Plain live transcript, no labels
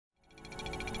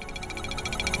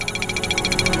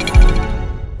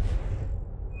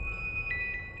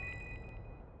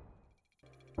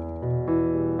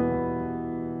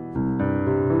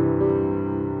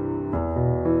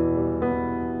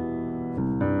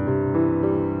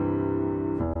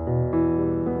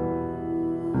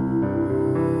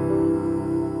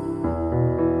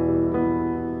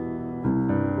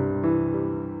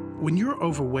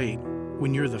overweight,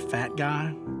 when you're the fat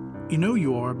guy, you know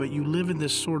you are, but you live in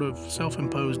this sort of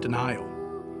self-imposed denial.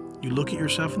 You look at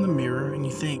yourself in the mirror and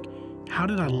you think, how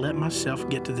did I let myself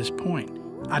get to this point?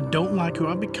 I don't like who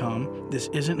I've become. This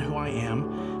isn't who I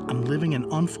am. I'm living an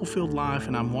unfulfilled life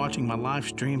and I'm watching my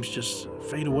life dreams just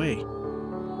fade away.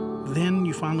 Then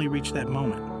you finally reach that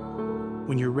moment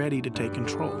when you're ready to take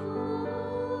control.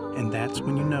 And that's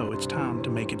when you know it's time to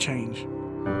make a change.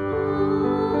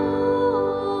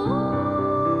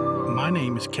 My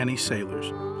name is Kenny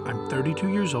Saylors. I'm 32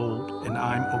 years old and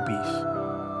I'm obese.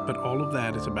 But all of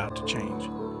that is about to change.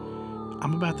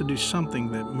 I'm about to do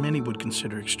something that many would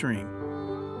consider extreme.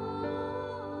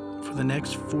 For the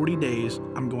next 40 days,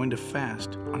 I'm going to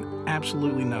fast on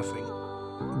absolutely nothing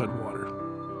but water.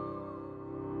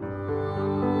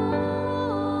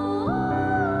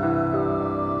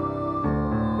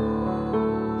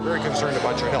 Very concerned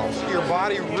about your health. Your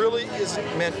body really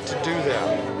isn't meant to do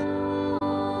that.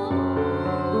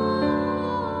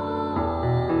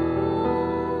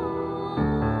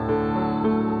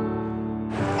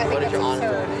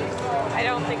 I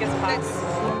don't think it's possible.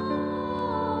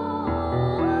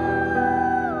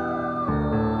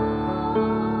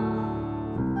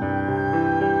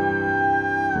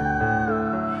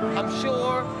 I'm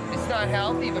sure it's not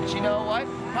healthy, but you know what?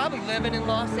 Probably living in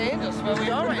Los Angeles, where we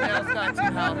are right now, is not too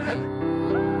healthy.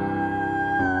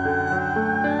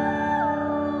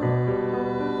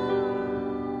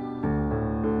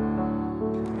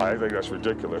 I think that's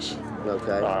ridiculous.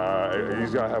 Okay.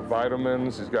 He's got to have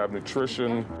vitamins, he's got to have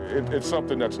nutrition. It's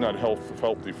something that's not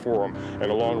healthy for him. In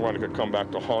the long run, it could come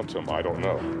back to haunt him. I don't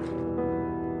know.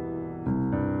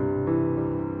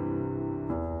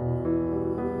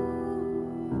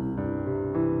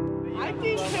 I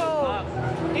think he'll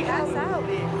pass out,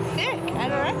 sick,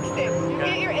 anorexic. You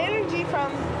get your energy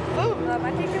from food.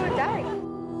 I think he would die.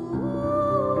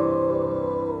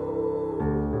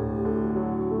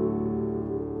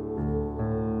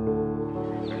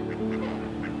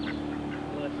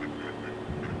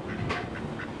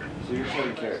 So you're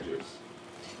showing carrot juice?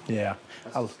 Yeah.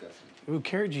 Ooh,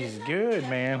 carrot juice is good,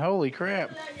 man. Holy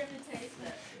crap.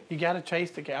 You gotta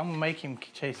taste the carrot. I'm gonna make him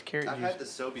taste carrot juice. I've had the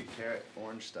Sobe carrot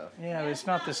orange stuff. Yeah, but it's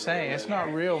not the same. It's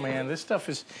not real, man. This stuff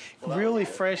is really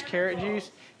fresh carrot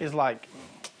juice is like,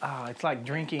 it's like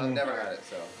drinking. I've never had it,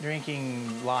 so.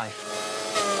 Drinking life.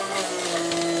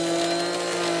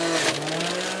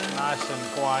 Nice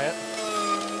and quiet.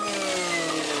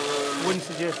 Wouldn't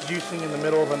suggest juicing in the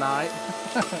middle of the night.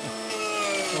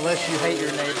 Unless you hate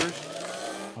your neighbors.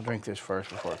 I'll drink this first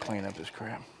before I clean up this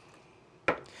crap.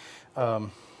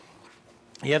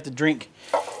 You have to drink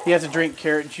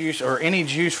carrot juice, or any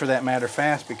juice for that matter,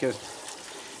 fast, because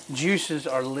juices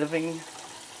are living.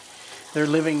 They're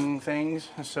living things.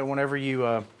 So whenever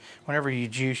you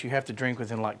juice, you have to drink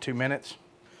within like 2 minutes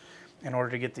in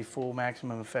order to get the full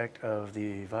maximum effect of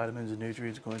the vitamins and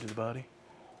nutrients going to the body.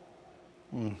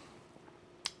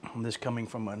 This coming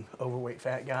from an overweight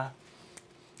fat guy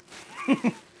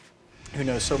who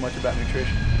knows so much about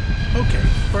nutrition. Okay,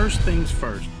 first things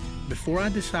first. Before I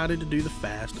decided to do the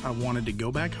fast, I wanted to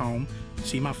go back home,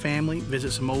 see my family,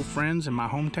 visit some old friends in my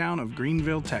hometown of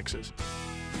Greenville, Texas.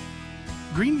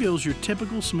 Greenville's your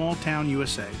typical small town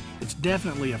USA. It's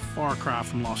definitely a far cry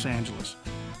from Los Angeles.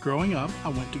 Growing up, I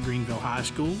went to Greenville High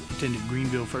School, attended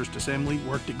Greenville First Assembly,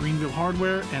 worked at Greenville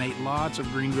Hardware, and ate lots of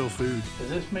Greenville food. Is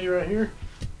this me right here?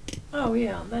 Oh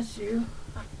yeah, that's you.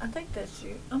 I think that's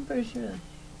you. I'm pretty sure.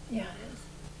 Yeah,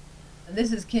 it is.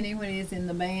 This is Kenny when he's in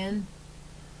the band.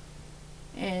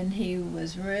 And he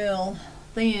was real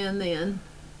thin then.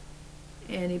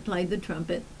 And he played the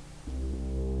trumpet.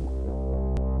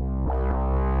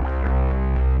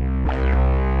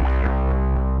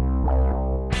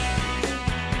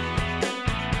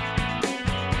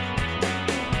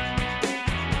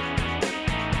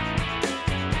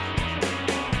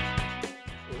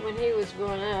 When he was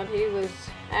growing up, he was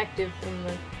active from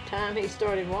the time he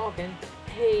started walking.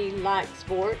 He liked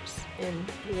sports and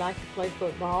he liked to play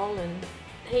football, and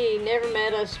he never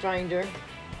met a stranger.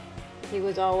 He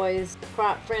was always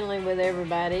quite friendly with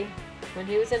everybody. When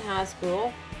he was in high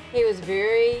school, he was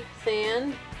very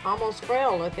thin, almost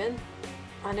frail looking.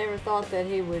 I never thought that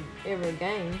he would ever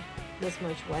gain this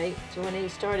much weight. So when he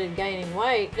started gaining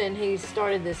weight, then he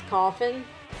started this coughing.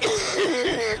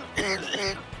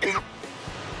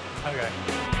 Okay.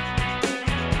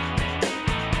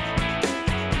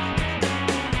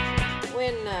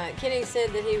 When Kenny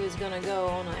said that he was going to go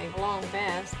on a long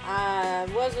fast, I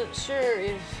wasn't sure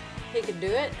if he could do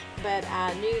it, but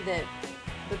I knew that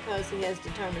because he has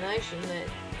determination that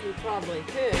he probably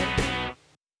could.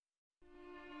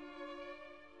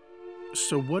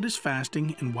 So what is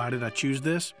fasting and why did I choose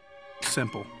this?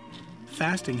 Simple.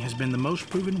 Fasting has been the most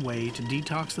proven way to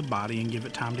detox the body and give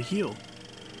it time to heal.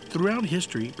 Throughout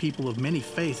history, people of many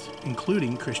faiths,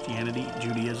 including Christianity,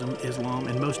 Judaism, Islam,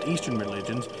 and most Eastern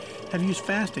religions, have used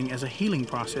fasting as a healing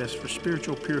process for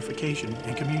spiritual purification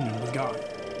and communion with God.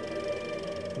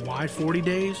 Why 40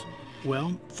 days?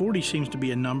 Well, 40 seems to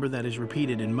be a number that is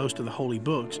repeated in most of the holy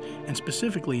books, and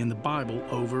specifically in the Bible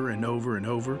over and over and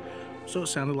over, so it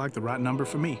sounded like the right number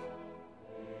for me.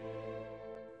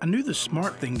 I knew the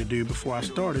smart thing to do before I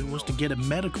started was to get a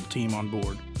medical team on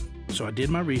board. So I did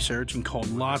my research and called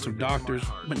lots of doctors,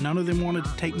 but none of them wanted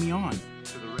to take me on.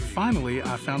 Finally,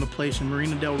 I found a place in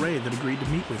Marina Del Rey that agreed to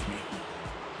meet with me.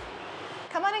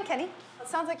 Come on in, Kenny. It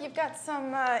sounds like you've got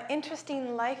some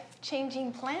interesting,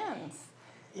 life-changing plans.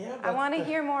 Yeah, I want to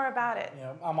hear more about it.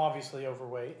 Yeah, I'm obviously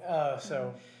overweight,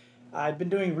 so I've been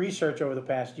doing research over the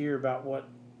past year about what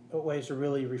ways to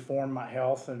really reform my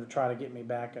health and to try to get me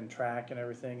back on track and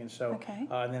everything. And so,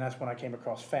 and then that's when I came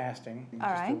across fasting,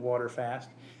 a water fast.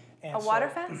 And water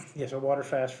fast? Yes, a water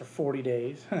fast for 40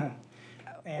 days.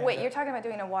 Wait, you're talking about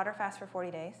doing a water fast for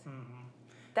 40 days? Mm-hmm.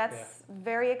 That's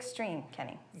very extreme,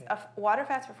 Kenny. Yeah. A water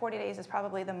fast for 40 days is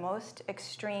probably the most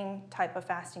extreme type of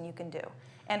fasting you can do,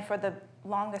 and for the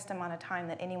longest amount of time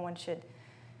that anyone should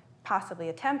possibly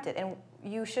attempt it. And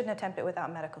you shouldn't attempt it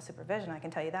without medical supervision, I can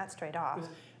tell you that straight off.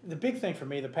 The big thing for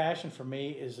me, the passion for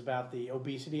me, is about the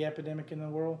obesity epidemic in the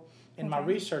world. In my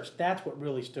research, that's what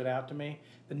really stood out to me.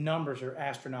 The numbers are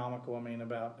astronomical, I mean,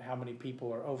 about how many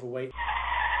people are overweight.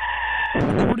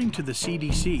 According to the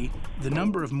CDC, the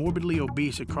number of morbidly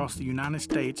obese across the United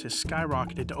States has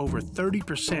skyrocketed to over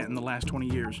 30% in the last 20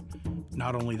 years.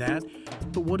 Not only that,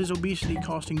 but what is obesity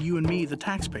costing you and me, the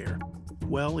taxpayer?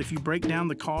 Well, if you break down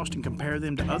the cost and compare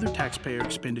them to other taxpayer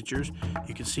expenditures,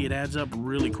 you can see it adds up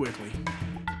really quickly.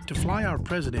 To fly our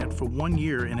president for 1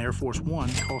 year in Air Force One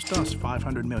cost us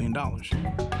 $500 million.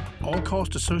 All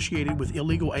costs associated with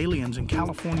illegal aliens in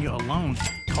California alone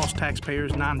cost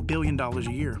taxpayers $9 billion a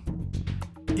year.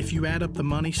 If you add up the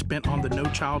money spent on the No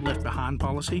Child Left Behind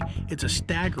policy, it's a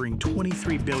staggering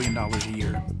 $23 billion a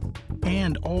year.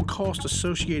 And all costs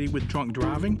associated with drunk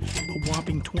driving, a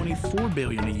whopping $24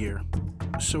 billion a year.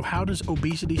 So how does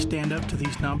obesity stand up to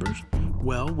these numbers?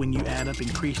 Well, when you add up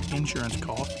increased insurance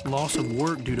costs, loss of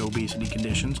work due to obesity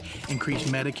conditions, increased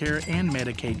Medicare and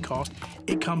Medicaid costs,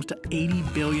 it comes to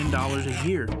 $80 billion a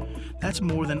year. That's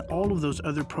more than all of those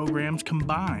other programs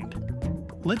combined.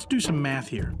 Let's do some math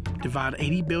here. Divide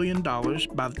 $80 billion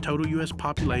by the total U.S.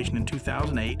 population in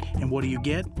 2008, and what do you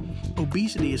get?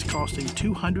 Obesity is costing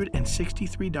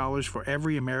 $263 for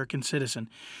every American citizen.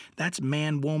 That's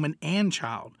man, woman, and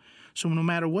child. So no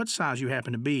matter what size you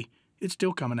happen to be, it's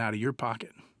still coming out of your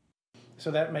pocket.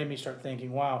 So that made me start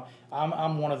thinking, wow,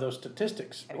 I'm one of those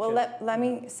statistics. Well, let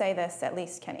me say this at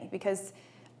least, Kenny, because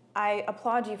I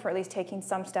applaud you for at least taking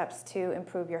some steps to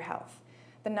improve your health.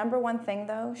 The number one thing,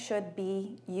 though, should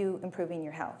be you improving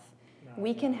your health.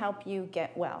 We can help you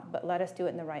get well, but let us do it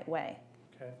in the right way.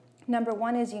 Okay. Number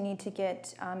one is you need to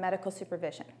get medical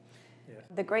supervision. Yes.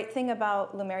 The great thing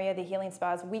about Lumeria, the healing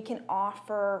spa, is we can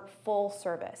offer full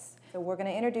service. So we're going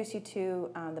to introduce you to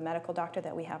the medical doctor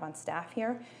that we have on staff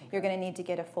here. Okay. You're going to need to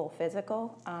get a full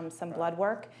physical, some blood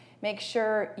work. Make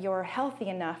sure you're healthy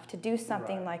enough to do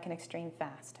something like an extreme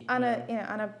fast. On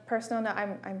a personal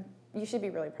note, you should be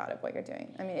really proud of what you're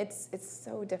doing. I mean, it's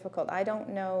so difficult. I don't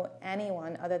know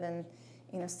anyone other than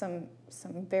some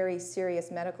very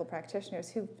serious medical practitioners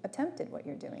who attempted what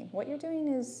you're doing. What you're doing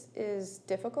is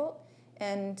difficult,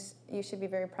 and you should be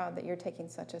very proud that you're taking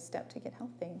such a step to get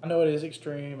healthy. I know it is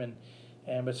extreme,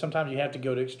 but sometimes you have to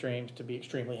go to extremes to be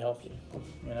extremely healthy,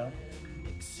 you know?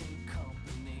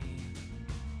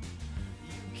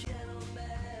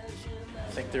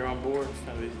 I think they're on board.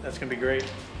 That's going to be great.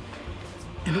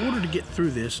 In order to get through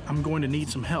this, I'm going to need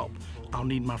some help. I'll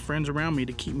need my friends around me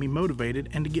to keep me motivated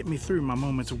and to get me through my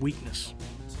moments of weakness.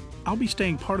 I'll be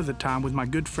staying part of the time with my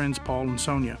good friends Paul and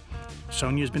Sonia.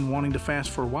 Sonia's been wanting to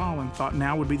fast for a while and thought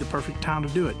now would be the perfect time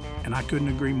to do it, and I couldn't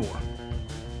agree more.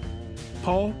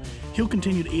 Paul, he'll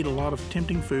continue to eat a lot of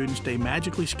tempting food and stay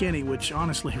magically skinny, which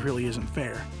honestly really isn't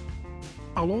fair.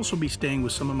 I'll also be staying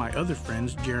with some of my other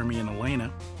friends, Jeremy and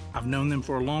Elena. I've known them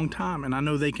for a long time, and I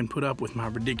know they can put up with my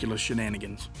ridiculous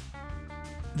shenanigans.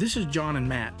 This is John and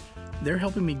Matt. They're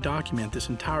helping me document this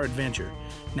entire adventure.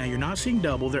 Now, you're not seeing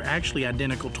double, they're actually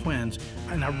identical twins,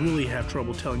 and I really have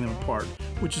trouble telling them apart,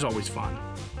 which is always fun.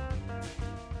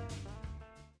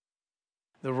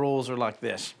 The rules are like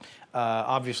this.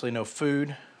 Obviously, no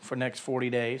food for next 40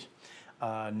 days.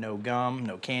 No gum,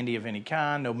 no candy of any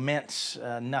kind, no mints,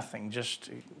 nothing, just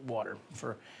water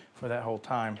for that whole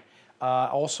time.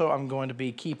 Also, I'm going to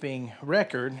be keeping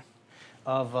record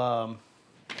of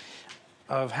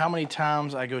how many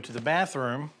times I go to the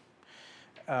bathroom,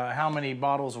 how many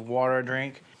bottles of water I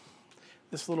drink.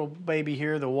 This little baby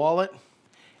here, the wallet,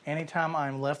 anytime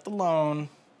I'm left alone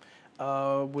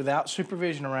without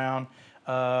supervision around,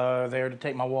 there to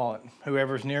take my wallet.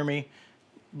 Whoever's near me,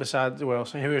 besides, well,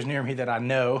 whoever's near me that I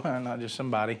know, not just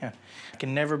somebody. I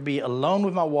can never be alone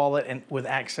with my wallet and with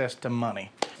access to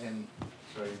money. And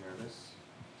so are you nervous?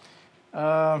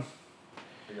 Are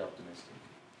you optimistic?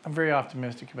 I'm very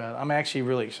optimistic about it. I'm actually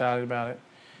really excited about it.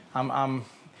 I'm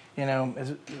you know,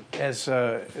 as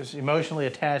emotionally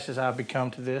attached as I've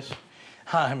become to this,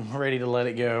 I'm ready to let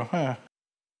it go.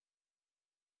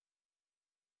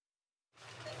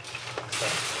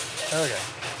 Okay.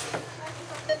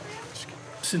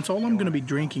 Since all I'm going to be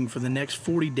drinking for the next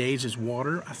 40 days is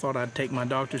water, I thought I'd take my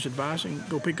doctor's advice and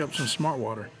go pick up some smart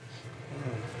water.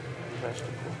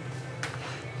 Vegetable.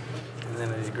 And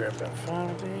then I just grab about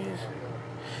 5 of these.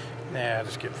 Nah, I'll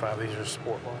just get 5 of these are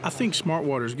sport water. I think smart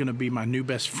water is going to be my new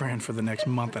best friend for the next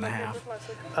month and a half.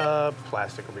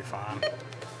 Plastic will be fine.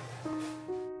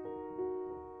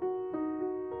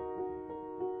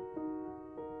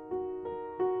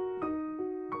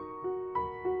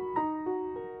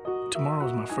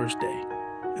 Tomorrow's my first day,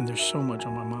 and there's so much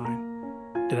on my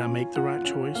mind. Did I make the right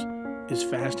choice? Is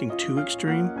fasting too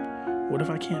extreme? What if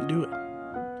I can't do it?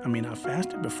 I mean, I've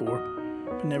fasted before,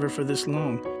 but never for this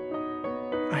long.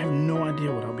 I have no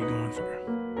idea what I'll be going through.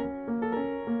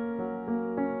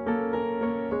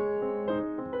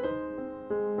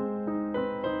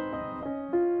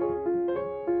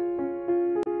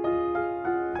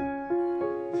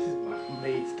 This is my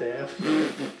maid staff.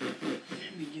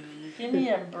 Give me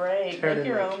a break. Make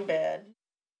your own bed.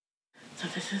 So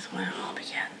this is where it all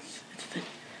begins. It's the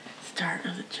start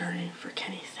of the journey for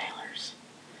Kenny Saylors.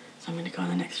 So I'm going to go in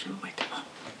the next room and wake him up.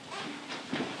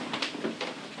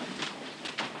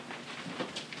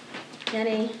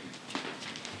 Kenny,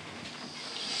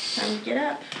 time to get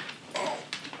up.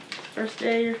 First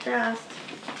day of your fast.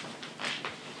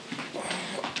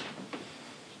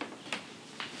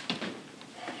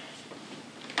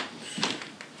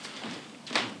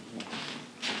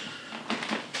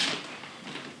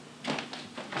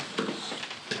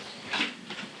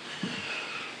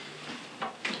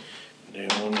 Day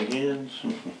one begins.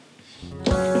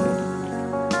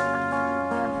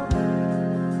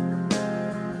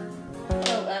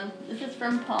 This is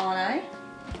from Paul and I.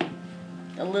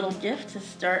 A little gift to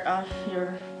start off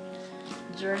your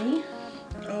journey.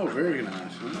 Oh, very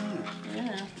nice.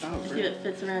 Yeah. Oh, See if it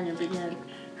fits around your big head.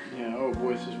 Yeah, oh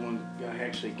boy, this is one I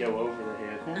actually go over the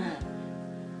head.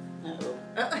 Uh-oh.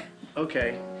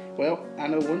 Okay, well, I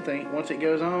know one thing. Once it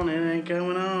goes on, it ain't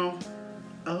going off.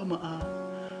 Oh my.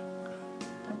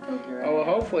 Don't poke your Oh, well, eye.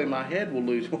 hopefully my head will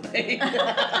lose weight.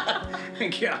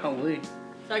 Golly.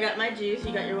 So I got my juice.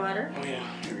 You got your water. Oh yeah,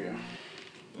 here we go.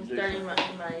 I'm starting my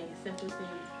Sympathy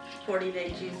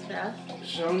 40-day juice fast.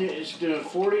 Sonia is doing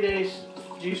 40 days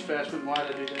juice fast. Why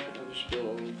did I do that? I'll just spill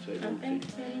over and say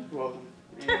Thanks, Kenny. You're welcome.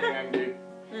 Anything I can do.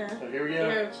 Yeah. So here we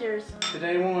go. Cheers. To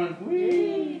day one.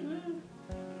 Whee!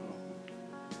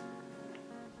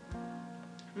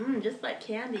 Just like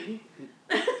candy.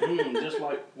 Just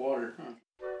like water.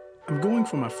 I'm going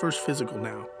for my first physical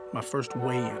now, my first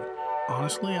weigh-in.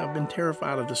 Honestly, I've been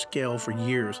terrified of the scale for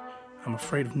years. I'm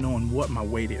afraid of knowing what my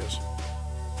weight is.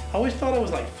 I always thought I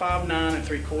was like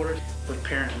 5'9"3/4, but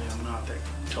apparently I'm not that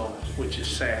tall, which is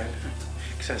sad,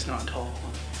 because that's not tall.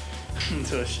 I'm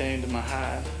so ashamed of my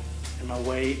height and my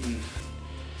weight and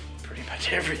pretty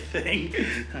much everything.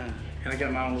 And I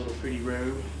got my own little pretty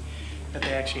robe, but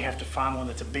they actually have to find one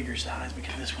that's a bigger size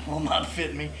because this one will not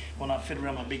fit me, will not fit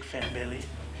around my big fat belly.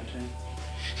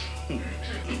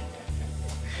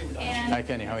 Hi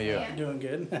Kenny, how are you? Doing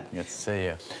good. Good to see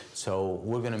you. So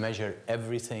we're going to measure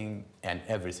everything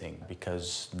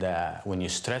because when you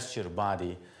stress your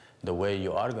body the way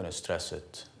you are going to stress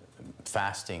it,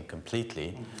 fasting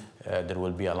completely, there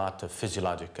will be a lot of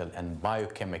physiological and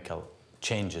biochemical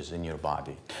changes in your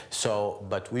body. So,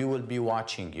 but we will be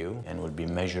watching you and we'll be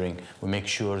measuring, we make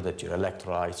sure that your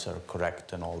electrolytes are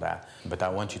correct and all that. But I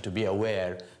want you to be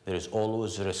aware there is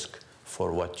always risk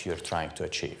for what you're trying to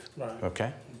achieve. Right.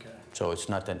 Okay? Okay. So it's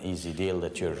not an easy deal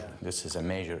that this is a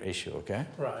major issue, okay?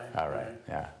 Right. All right,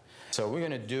 yeah. So we're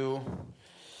gonna do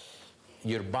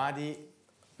your body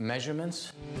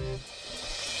measurements.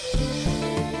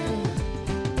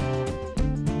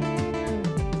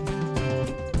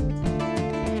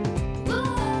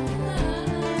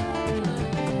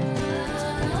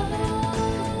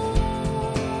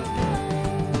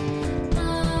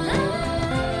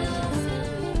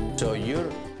 So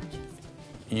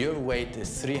weight is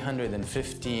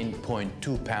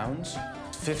 315.2 pounds.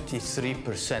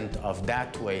 53% of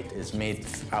that weight is made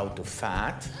out of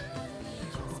fat.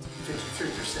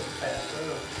 53% fat.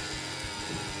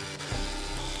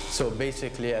 So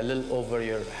basically, a little over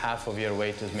half of your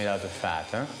weight is made out of fat,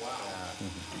 huh? Wow.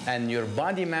 And your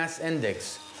body mass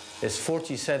index is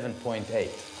 47.8,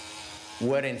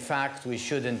 where in fact we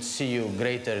shouldn't see you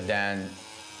greater than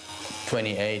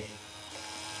 28,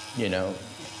 you know,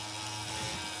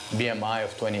 BMI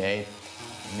of 28,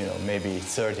 you know, maybe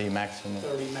 30 maximum.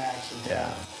 30 maximum.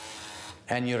 Yeah.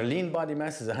 And your lean body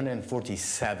mass is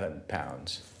 147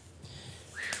 pounds.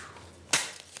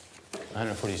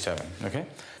 147, okay?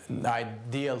 The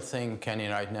ideal thing, Kenny,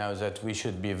 right now is that we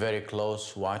should be very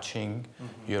close watching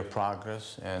your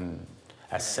progress and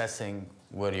assessing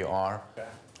where you are.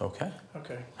 Okay?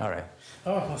 Okay. All right.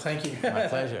 Oh, well, thank you. My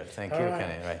pleasure. Thank you, All right.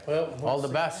 Kenny. Right. Well, all the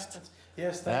best.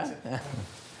 Yes, thanks.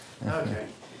 Okay.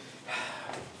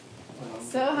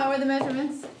 So, how are the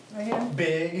measurements? Right here.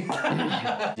 Big.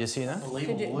 You see that?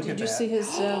 Did you see his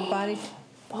body?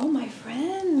 Oh, my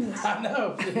friends. I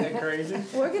know. Isn't that crazy?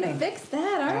 We're going to fix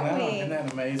that, aren't we? Isn't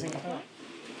that amazing?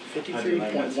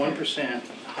 53.1%.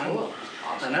 I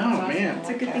know, man. It's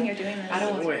a good thing you're doing this.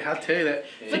 Boy, I'll tell you that.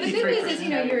 But the good news is, you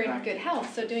know, you're in good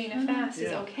health, so doing a fast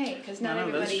is okay, because not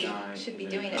everybody should be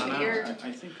doing it, but you're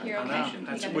okay.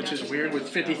 That's, which is weird with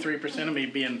 53% of me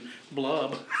being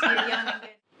blub. You're young and good.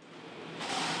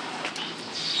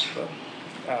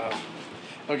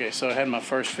 Okay, so I had my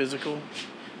first physical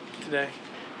today.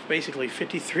 Basically,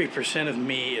 53% of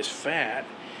me is fat,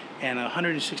 and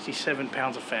 167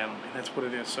 pounds of fat on me. That's what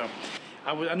it is. So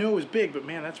I knew it was big, but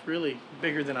man, that's really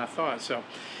bigger than I thought. So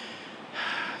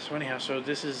anyhow, so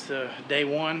this is day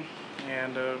one,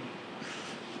 and it'll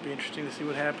be interesting to see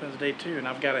what happens day two. And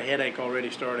I've got a headache already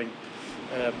starting,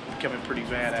 becoming pretty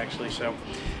bad actually. So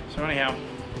anyhow,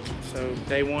 so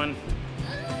day one,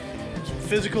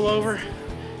 physical over.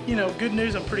 You know, good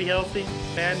news, I'm pretty healthy.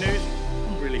 Bad news,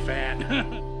 I'm really fat.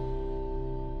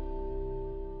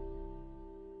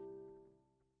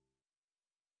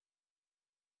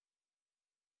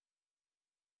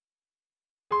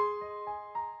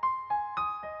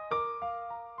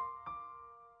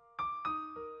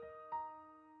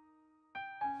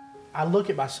 I look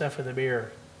at myself in the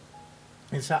mirror,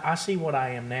 and so I see what I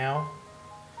am now,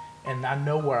 and I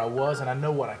know where I was, and I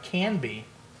know what I can be.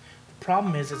 The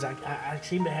problem is I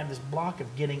seem to have this block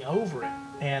of getting over it,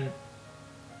 and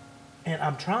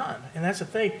I'm trying. And that's the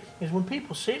thing, is when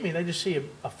people see me, they just see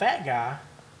a fat guy,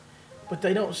 but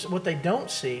what they don't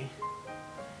see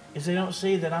is they don't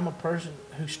see that I'm a person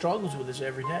who struggles with this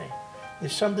every day.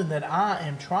 It's something that I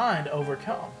am trying to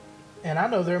overcome, and I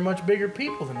know there are much bigger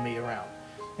people than me around.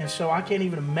 And so I can't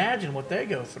even imagine what they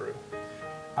go through.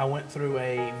 I went through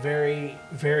a very,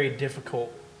 very difficult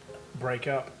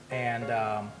breakup, and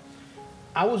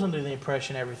I was under the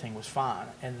impression everything was fine.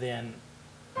 And then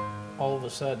all of a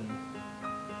sudden,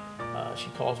 she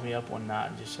calls me up one night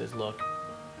and just says, "Look,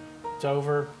 it's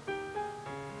over."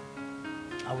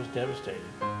 I was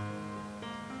devastated.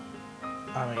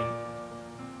 I mean,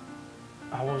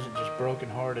 I wasn't just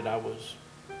brokenhearted. I was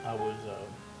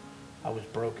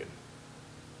broken.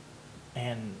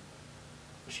 And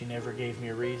she never gave me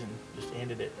a reason, just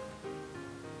ended it.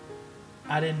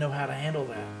 I didn't know how to handle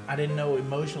that. I didn't know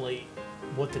emotionally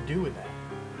what to do with that.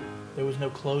 There was no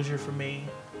closure for me,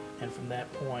 and from that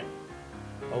point,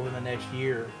 over the next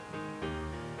year,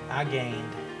 I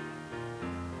gained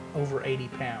over 80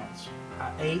 pounds.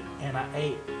 I ate and I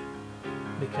ate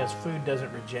because food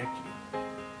doesn't reject you.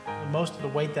 Most of the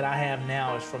weight that I have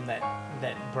now is from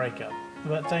that breakup.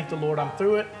 But thank the Lord I'm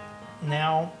through it.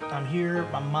 Now I'm here,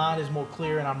 my mind is more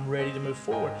clear, and I'm ready to move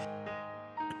forward.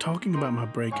 Talking about my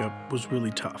breakup was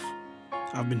really tough.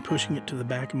 I've been pushing it to the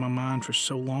back of my mind for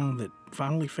so long that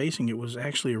finally facing it was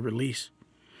actually a release.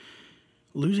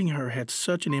 Losing her had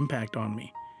such an impact on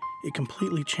me. It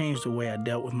completely changed the way I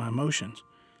dealt with my emotions.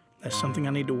 That's something I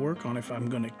need to work on if I'm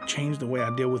going to change the way I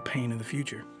deal with pain in the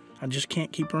future. I just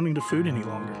can't keep running to food any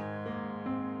longer.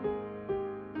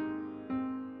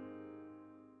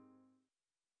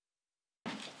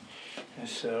 And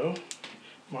so,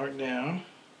 mark down,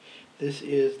 this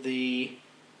is the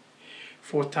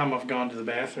 4th time I've gone to the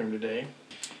bathroom today,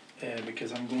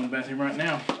 because I'm going to the bathroom right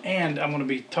now. And I'm going to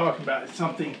be talking about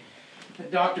something that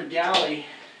Dr. Galley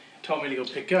told me to go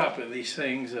pick up. These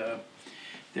things,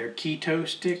 they're keto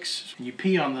sticks. You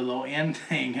pee on the little end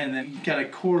thing, and then you got to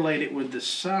correlate it with the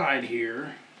side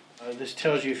here. This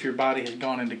tells you if your body has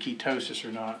gone into ketosis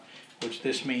or not, which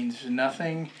this means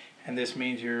nothing. And this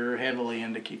means you're heavily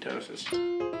into ketosis.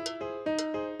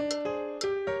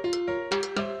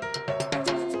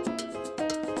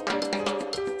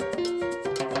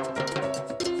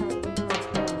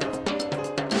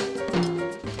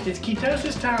 It's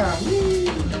ketosis time. Woo!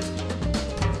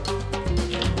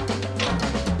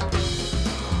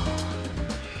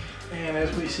 And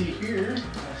as we see here,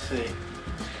 let's see,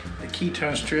 the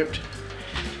ketone strip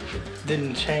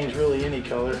didn't change really any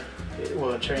color.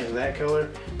 Well, it changed that color,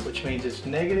 which means it's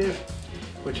negative,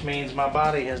 which means my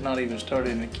body has not even started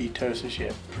into ketosis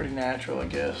yet. Pretty natural, I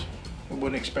guess. I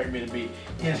wouldn't expect me to be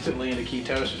instantly into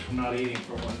ketosis from not eating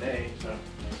for one day. So,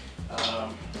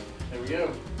 there we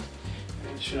go.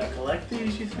 Should I collect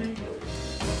these, you think?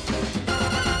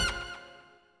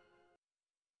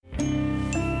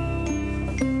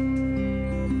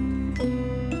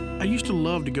 I used to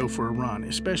love to go for a run,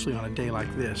 especially on a day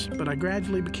like this, but I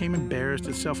gradually became embarrassed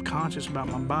and self-conscious about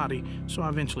my body, so I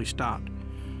eventually stopped.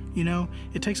 You know,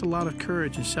 it takes a lot of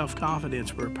courage and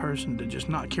self-confidence for a person to just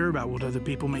not care about what other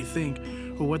people may think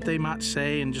or what they might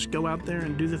say and just go out there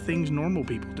and do the things normal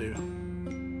people do.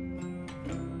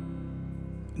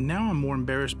 Now I'm more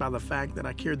embarrassed by the fact that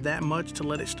I cared that much to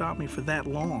let it stop me for that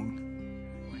long.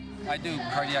 I do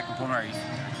cardiac and pulmonary.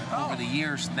 Over the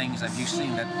years, things that you've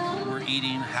seen that we're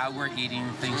eating, how we're eating,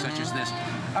 things such as this.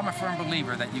 I'm a firm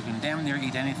believer that you can damn near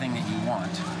eat anything that you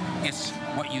want. It's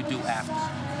what you do after.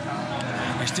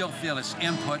 I still feel it's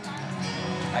input.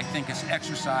 I think it's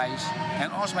exercise, and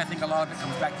also I think a lot of it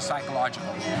comes back to psychological.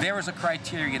 There is a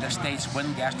criteria that states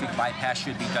when gastric bypass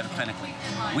should be done clinically.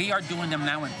 We are doing them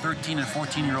now in 13 and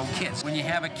 14-year-old kids. When you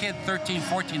have a kid 13,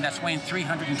 14 that's weighing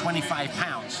 325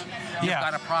 pounds, you've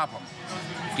got a problem.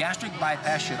 Gastric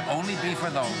bypass should only be for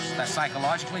those that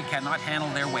psychologically cannot handle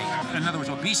their weight. In other words,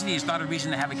 obesity is not a reason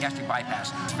to have a gastric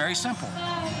bypass. It's very simple.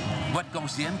 What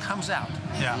goes in comes out.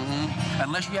 Yeah.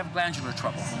 Unless you have glandular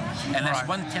trouble. And that's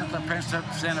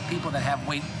 1/10% of people that have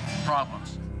weight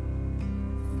problems.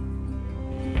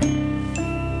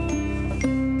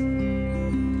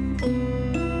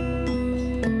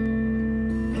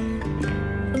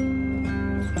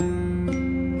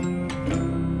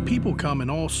 People come in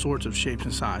all sorts of shapes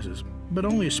and sizes, but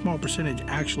only a small percentage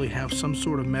actually have some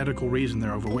sort of medical reason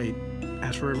they're overweight.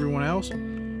 As for everyone else,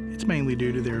 it's mainly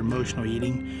due to their emotional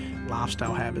eating,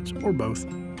 lifestyle habits, or both.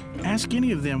 Ask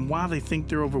any of them why they think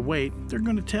they're overweight, they're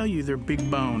going to tell you they're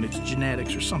big bone, it's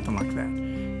genetics, or something like that.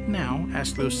 Now,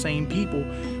 ask those same people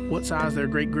what size their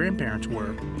great-grandparents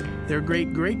were, their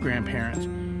great-great-grandparents,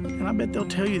 and I bet they'll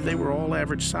tell you they were all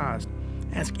average sized.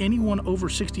 Ask anyone over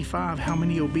 65 how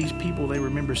many obese people they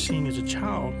remember seeing as a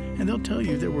child, and they'll tell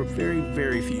you there were very,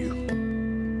 very few.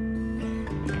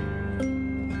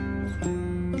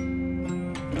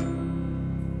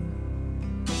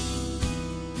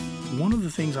 One of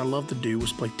the things I loved to do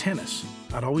was play tennis.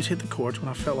 I'd always hit the courts when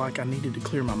I felt like I needed to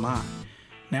clear my mind.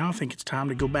 Now I think it's time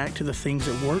to go back to the things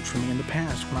that worked for me in the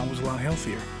past when I was a lot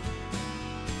healthier.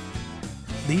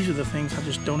 These are the things I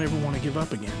just don't ever want to give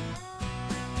up again.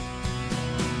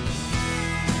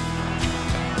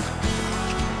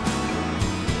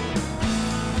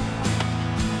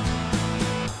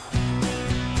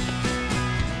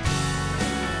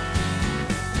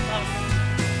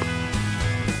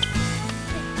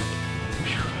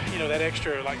 That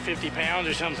extra like 50 pounds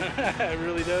or something, it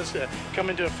really does come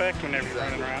into effect whenever you're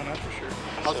running around, that's for sure.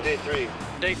 How's day 3?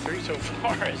 Day 3 so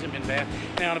far hasn't been bad.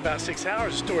 Now in about 6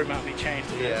 hours, the story might be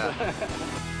changed a bit. Yeah.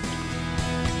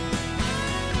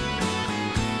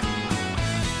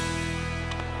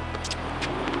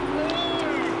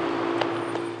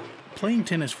 Playing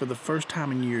tennis for the first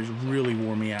time in years really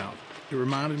wore me out. It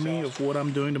reminded me of what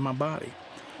I'm doing to my body.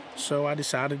 So I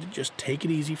decided to just take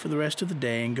it easy for the rest of the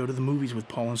day and go to the movies with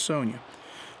Paul and Sonia.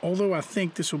 Although I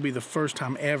think this will be the first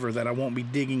time ever that I won't be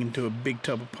digging into a big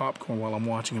tub of popcorn while I'm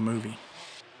watching a movie.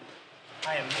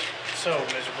 I am so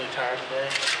miserably tired today.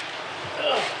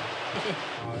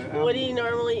 What do you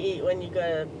normally eat when you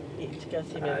go to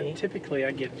see a movie? Typically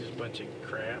I get just a bunch of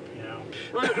crap, you know.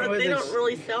 Well, but they don't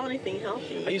really sell anything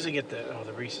healthy. I usually get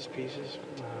the Reese's Pieces.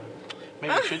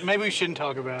 Maybe we shouldn't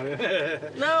talk about it.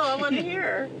 No, I want to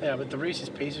hear. Yeah, but the Reese's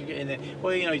Pieces, and then,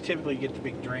 well, you know, you typically get the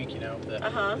big drink, you know, the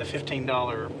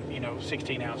 $15, you know,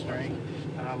 16-ounce drink.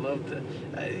 And I love the,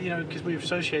 you know, because we've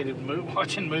associated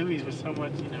watching movies with so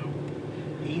much, you know,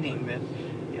 eating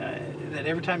that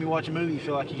every time you watch a movie, you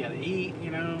feel like you got to eat,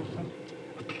 you know.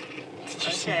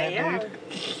 Okay, yeah. Dude?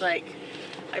 It's like,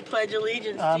 I pledge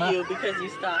allegiance to you because you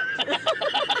stopped.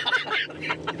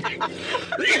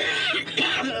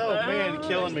 Oh man,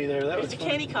 killing me there. That was fun.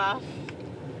 Kenny cough.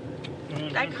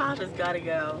 That cough has got to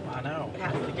go. I know. It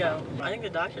has to go. I think the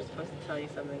doctor's supposed to tell you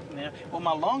something. Yeah. Well,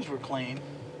 my lungs were clean,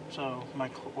 so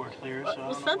were clear. So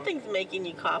well, something's making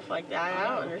you cough like that. I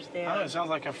don't understand. I know, it sounds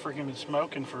like I've freaking been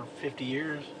smoking for 50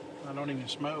 years. I don't even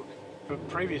smoke. But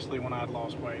previously, when I had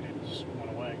lost weight, it just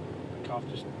went away. The cough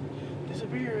just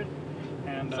disappeared.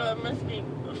 And so it must be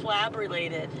flab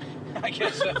related. I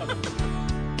guess so.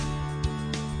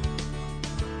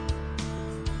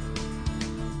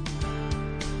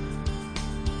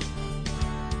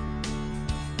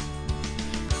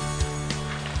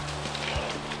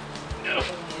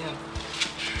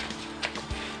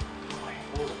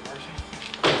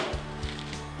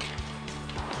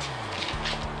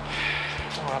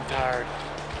 Oh, I'm tired.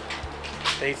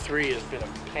 Day 3 has been a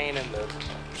pain in the...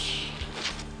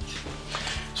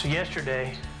 So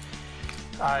yesterday,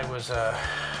 I was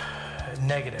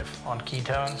negative on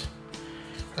ketones.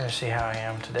 We're gonna see how I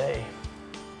am today.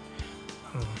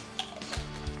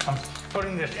 I'm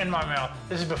putting this in my mouth.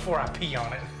 This is before I pee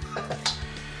on it.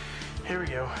 Here we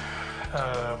go.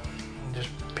 Just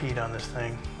peed on this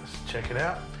thing. Let's check it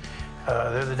out. The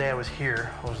other day I was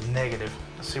here, I was negative.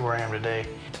 Let's see where I am today.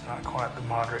 It's not quite the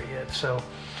moderate yet, so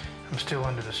I'm still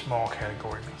under the small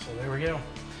category. So there we go.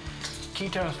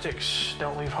 Ketone sticks,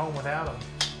 don't leave home without them.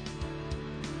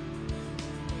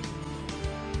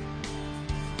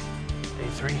 Day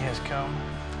 3 has come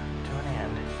to an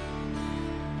end.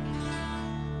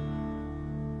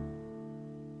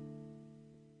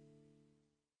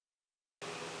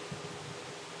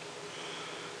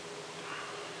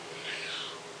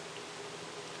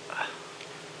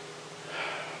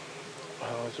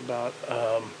 Well,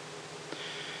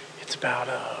 it's about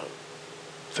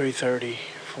 3:30,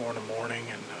 4 in the morning,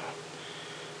 and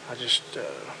I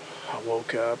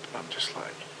woke up and I'm just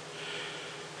like,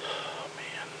 oh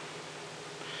man,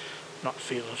 I'm not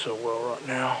feeling so well right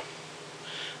now.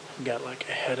 I've got like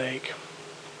a headache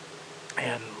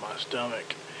and my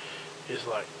stomach is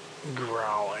like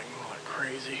growling like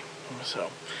crazy. So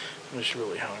I'm just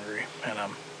really hungry, and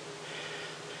I'm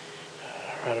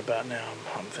right about now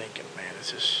I'm thinking, man,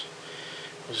 was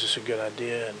this a good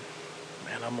idea? And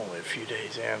man, I'm only a few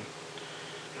days in.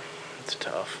 It's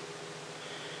tough.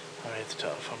 I mean, it's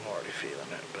tough. I'm already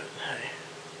feeling it, but hey.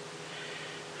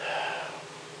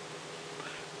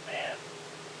 Man.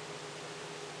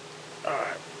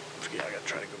 Alright. Yeah, I gotta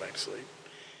try to go back to sleep.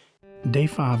 Day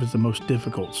 5 is the most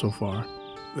difficult so far.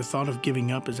 The thought of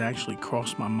giving up has actually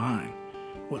crossed my mind.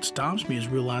 What stops me is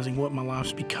realizing what my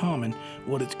life's become and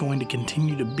what it's going to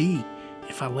continue to be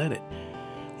if I let it.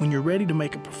 When you're ready to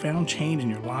make a profound change in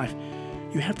your life,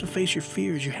 you have to face your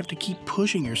fears. You have to keep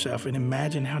pushing yourself and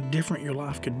imagine how different your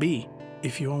life could be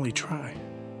if you only try.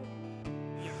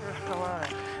 Your first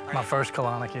colonic. My first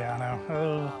colonic, yeah, I know.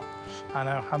 Oh, I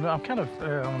know. I'm kind of,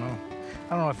 I don't know.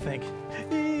 I don't know what to think.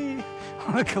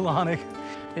 On a colonic.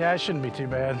 Yeah, it shouldn't be too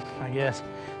bad, I guess.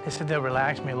 They said they'll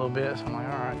relax me a little bit, so I'm like,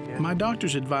 all right, yeah. My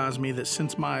doctors advised me that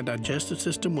since my digestive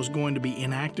system was going to be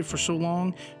inactive for so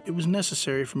long, it was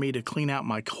necessary for me to clean out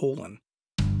my colon.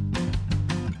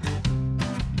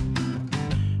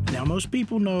 Now, most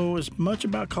people know as much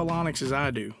about colonics as I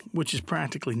do, which is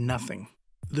practically nothing.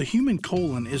 The human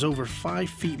colon is over 5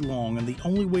 feet long, and the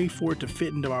only way for it to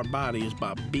fit into our body is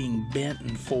by being bent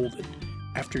and folded.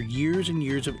 After years and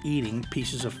years of eating,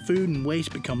 pieces of food and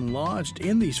waste become lodged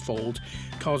in these folds,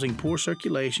 causing poor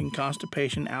circulation,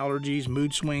 constipation, allergies,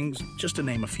 mood swings, just to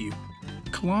name a few.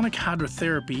 Colonic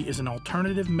hydrotherapy is an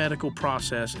alternative medical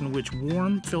process in which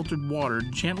warm, filtered water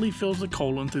gently fills the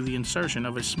colon through the insertion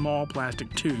of a small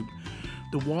plastic tube.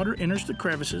 The water enters the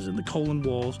crevices in the colon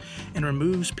walls and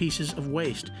removes pieces of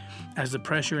waste. As the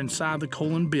pressure inside the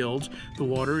colon builds, the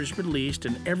water is released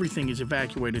and everything is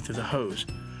evacuated through the hose.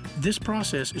 This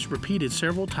process is repeated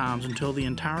several times until the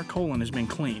entire colon has been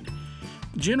cleaned.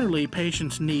 Generally,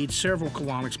 patients need several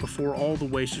colonics before all the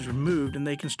waste is removed and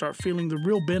they can start feeling the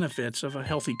real benefits of a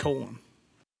healthy colon.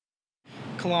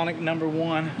 Colonic number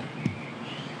 1.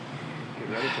 Get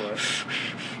ready for it.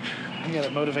 I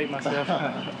gotta motivate myself.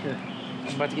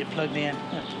 I'm about to get plugged in.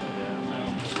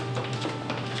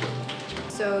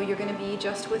 So you're going to be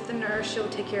just with the nurse. She'll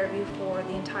take care of you for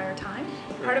the entire time.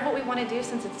 Part of what we want to do,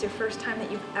 since it's your first time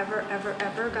that you've ever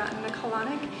gotten a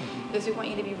colonic, is we want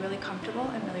you to be really comfortable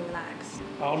and really relaxed.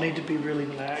 I'll need to be really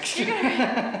relaxed. You're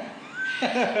gonna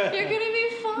be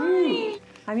fine.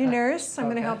 I'm your nurse. I'm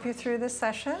going to help you through this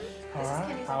session. All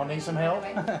right. I'll need some help.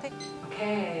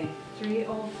 Okay,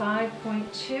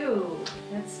 305.2.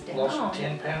 That's down. Lost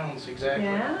 10 pounds exactly.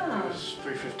 Yeah. It was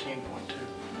 315.2.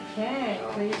 Okay,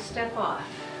 please step off.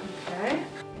 Okay.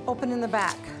 Open in the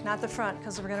back, not the front,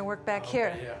 because we're going to work back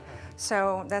here. Yeah.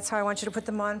 So that's how I want you to put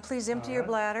them on. Please empty your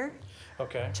bladder.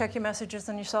 Okay. Check your messages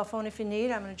on your cell phone if you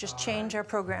need. I'm going to just change our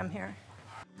program here.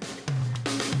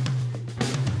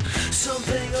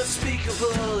 Something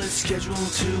unspeakable is scheduled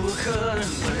to occur,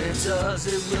 and when it does,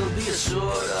 it will be a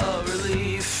sort of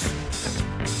relief.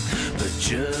 But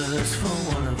just for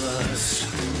one of us.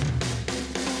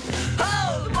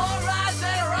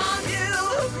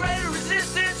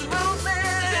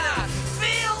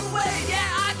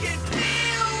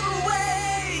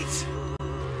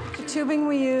 tubing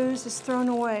we use is thrown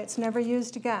away. It's never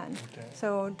used again. Okay.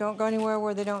 So don't go anywhere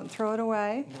where they don't throw it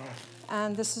away. Right.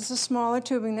 And this is a smaller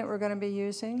tubing that we're going to be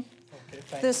using. Okay,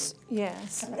 thank you.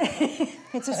 Yes.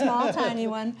 It's a small, tiny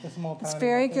one. It's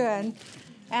very good.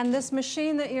 And this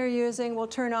machine that you're using will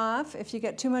turn off. If you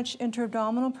get too much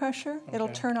intra-abdominal pressure, it'll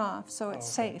turn off. So it's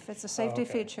safe. It's a safety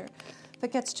feature. If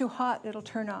it gets too hot, it'll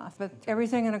turn off. But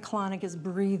everything in a colonic is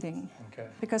breathing. Okay.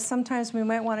 Because sometimes we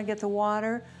might want to get the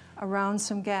water around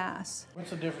some gas.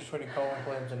 What's the difference between a colon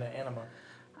cleanse and an enema?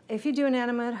 If you do an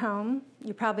enema at home,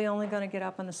 you're probably only going to get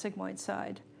up on the sigmoid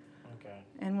side. Okay.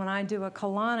 And when I do a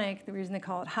colonic, the reason they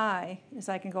call it high is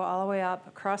I can go all the way up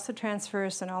across the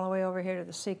transverse and all the way over here to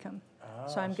the cecum.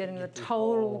 So I'm getting the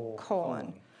total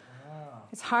colon.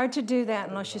 It's hard to do that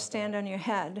unless you stand on your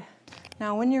head.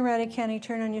 Now, when you're ready, Kenny,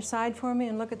 turn on your side for me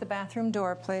and look at the bathroom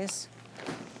door, please.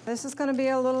 This is going to be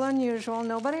a little unusual.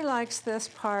 Nobody likes this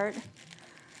part.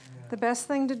 The best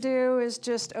thing to do is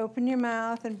just open your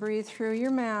mouth and breathe through your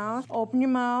mouth. Open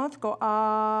your mouth, go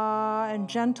ah, and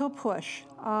gentle push.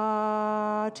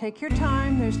 Ah, take your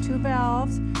time. There's 2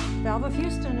 valves. Valve of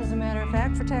Houston, as a matter of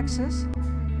fact, for Texas.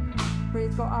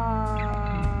 Breathe, go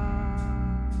ah.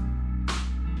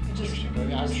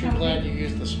 I'm sure glad you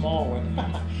used the small one.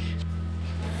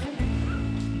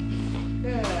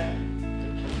 Good.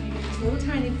 This little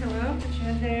tiny pillow, put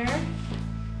your head there.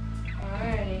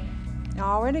 Alrighty.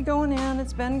 Already going in,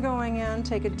 it's been going in.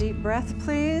 Take a deep breath,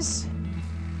 please.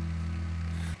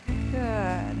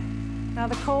 Good. Now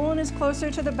the colon is closer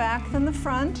to the back than the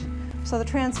front, so the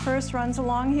transverse runs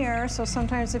along here, so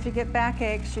sometimes if you get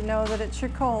backaches, you know that it's your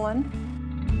colon.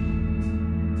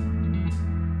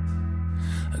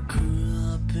 I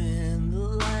grew up in the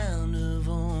land of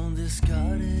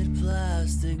undiscarded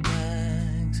plastic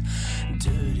bags,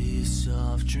 dirty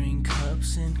soft drink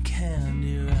cups and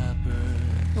candy wrappers.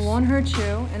 It won't hurt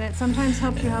you, and it sometimes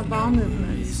helps you have bowel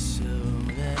movements. So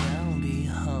that I'll be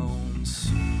home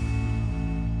soon.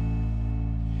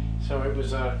 So it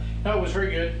was, no, it was very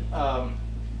good.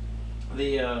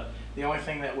 The only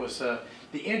thing that was,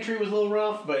 the entry was a little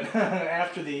rough, but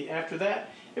after that,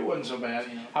 it wasn't so bad.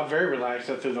 You know, I'm very relaxed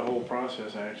through the whole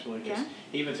process, actually. Yeah.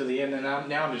 Even to the end, and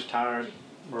now I'm just tired.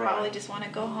 Probably just want to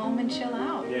go home and chill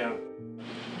out. Yeah.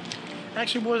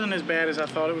 Actually, wasn't as bad as I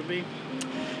thought it would be.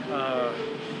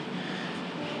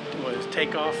 Was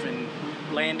takeoff and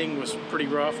landing was pretty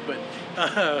rough, but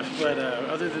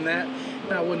other than that,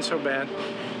 no, it wasn't so bad.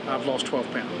 I've lost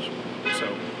 12 pounds, so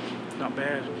not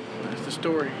bad. That's the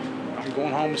story. I'm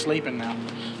going home and sleeping now.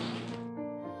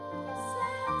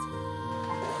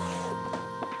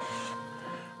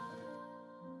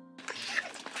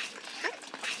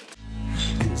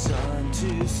 Cause I'm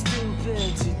too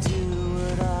stupid to do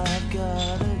what I've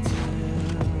gotta do.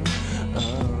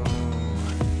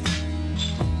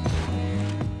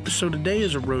 So today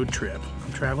is a road trip.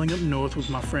 I'm traveling up north with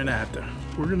my friend Atta.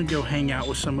 We're gonna go hang out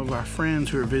with some of our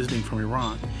friends who are visiting from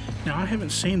Iran. Now, I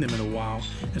haven't seen them in a while,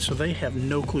 and so they have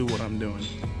no clue what I'm doing.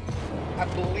 I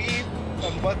believe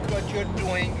in what you're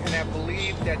doing, and I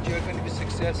believe that you're going to be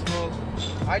successful.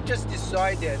 I just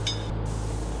decided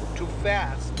to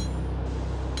fast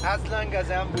as long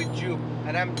as I'm with you,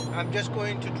 and I'm just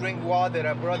going to drink water.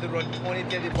 I brought around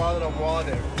 20-30 bottles of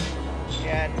water,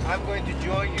 and I'm going to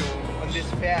join you on this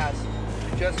fast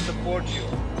to just support you.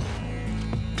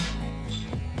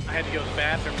 I had to go to the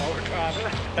bathroom while we're driving.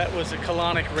 That was a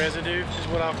colonic residue, is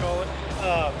what I'll call it.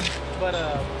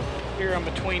 Here I'm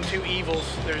between 2 evils.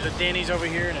 There's a Denny's over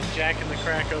here and a Jack in the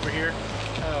Crack over here.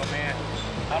 Oh man,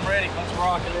 I'm ready. Let's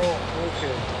rock and roll.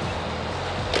 Okay.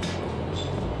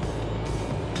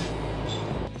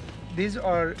 These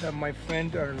are my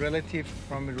friend or relative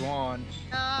from Iran.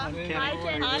 Hi,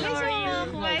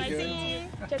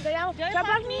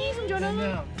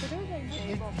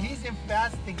 He's in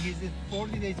fasting. He's in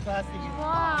 40 days fasting.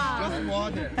 Wow. Just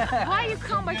water. Why you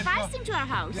come by fasting to our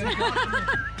house?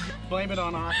 Blame it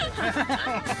on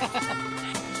Akka.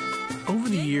 Over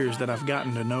the years that I've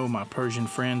gotten to know my Persian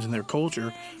friends and their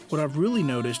culture, what I've really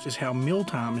noticed is how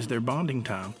mealtime is their bonding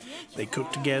time. They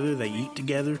cook together, they eat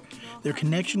together. Their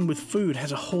connection with food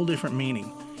has a whole different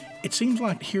meaning. It seems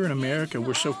like here in America,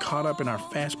 we're so caught up in our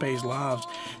fast-paced lives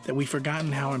that we've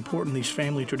forgotten how important these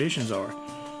family traditions are.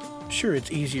 Sure,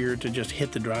 it's easier to just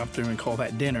hit the drive-thru and call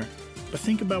that dinner, but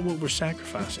think about what we're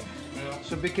sacrificing.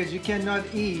 So because you cannot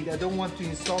eat, I don't want to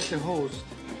insult the host.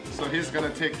 So he's gonna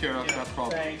take care of that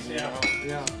problem. Thanks, yeah.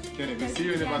 Kenny, we'll see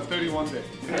you in about 31 days.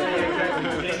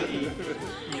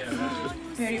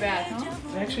 Very bad, huh?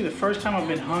 It's actually the first time I've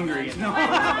been hungry. No.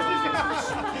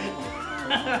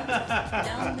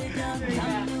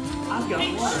 I've got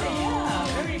water. Yeah,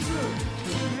 very true.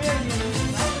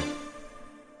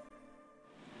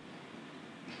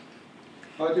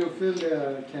 How do you feel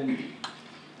there, Kenny?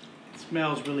 It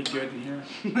smells really good in here.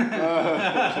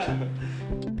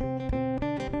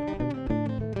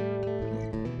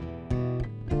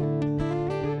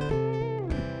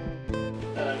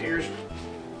 Here's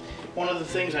one of the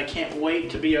things I can't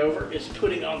wait to be over is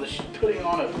putting on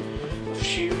of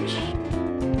shoes.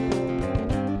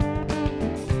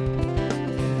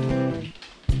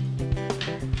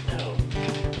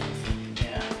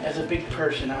 As a big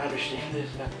person, I understand this.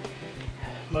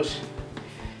 Most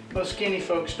skinny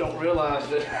folks don't realize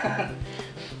that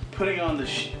putting on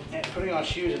shoes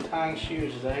and tying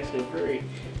shoes is actually a very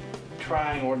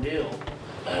trying ordeal.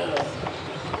 Are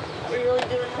we really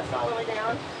doing this all the way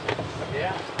down?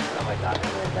 Yeah. Oh my God, I'm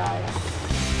gonna die.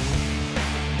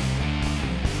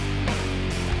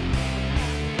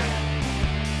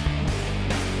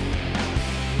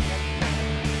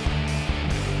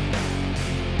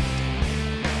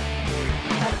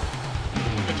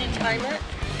 Time it?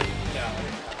 No. I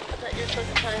thought you were supposed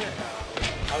to time it.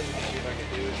 I was going to see if I could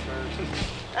do this first.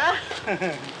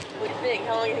 What do you think?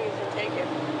 How long do you think it's going to take you?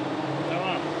 I don't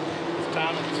know. It's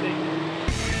time to see.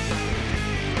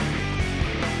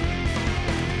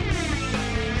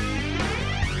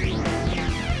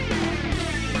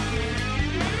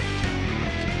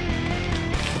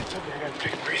 It's okay, I got to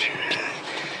take a breather.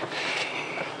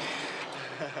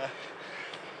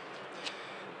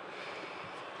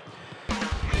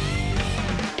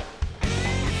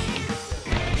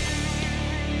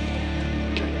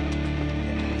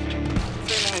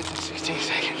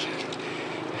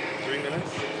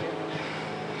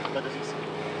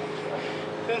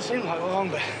 Doesn't seem like long,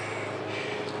 but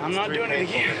I'm not doing it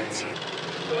again. So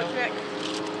what's next?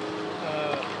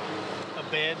 A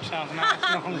bed sounds nice.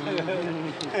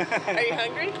 Are you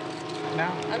hungry? No.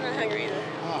 I'm not hungry either.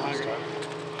 I'm not hungry.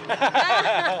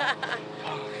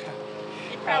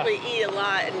 You probably eat a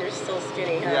lot and you're still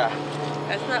skinny, huh? Yeah.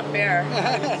 That's not fair.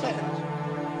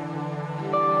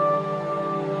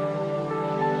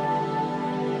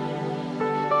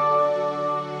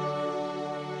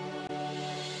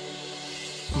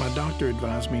 My doctor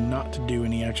advised me not to do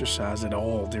any exercise at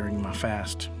all during my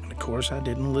fast. And of course, I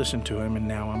didn't listen to him, and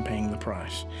now I'm paying the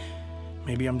price.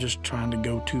 Maybe I'm just trying to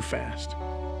go too fast.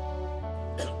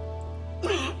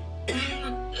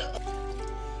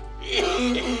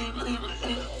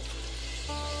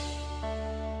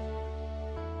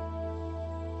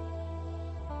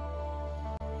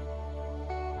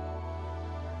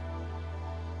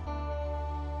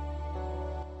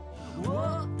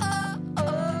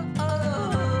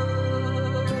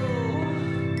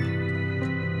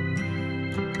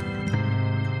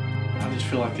 I just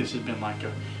feel like this has been like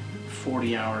a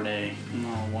 40-hour day. I don't know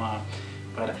why.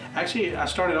 But actually, I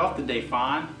started off the day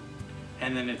fine,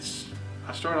 and then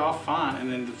I started off fine,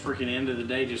 and then the freaking end of the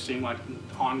day just seemed like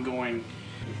ongoing.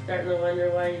 You starting to wonder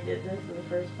why you did this in the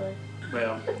first place?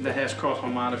 Well, that has crossed my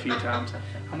mind a few times.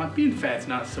 I'm like, being fat's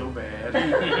not so bad.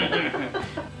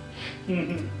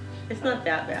 It's not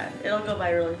that bad. It'll go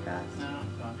by really fast. No,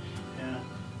 yeah.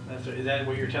 Is that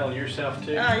what you're telling yourself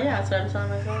too? Oh yeah, that's what I'm telling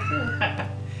myself too.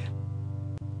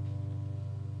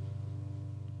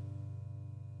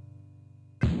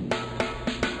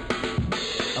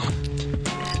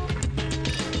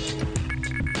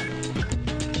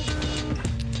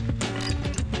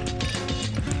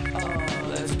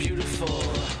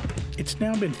 It's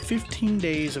now been 15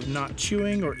 days of not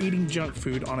chewing or eating junk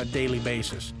food on a daily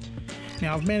basis.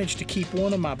 Now, I've managed to keep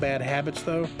one of my bad habits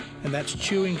though, and that's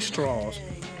chewing straws.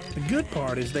 The good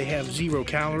part is they have 0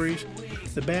 calories.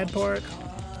 The bad part,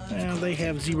 well, they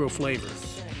have 0 flavor.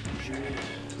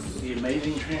 The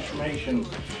amazing transformation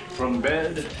from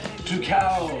bed to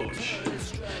couch.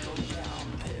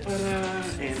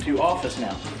 And to office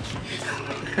now.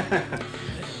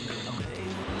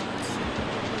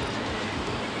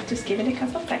 Just give it a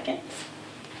couple seconds.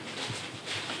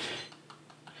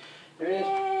 There it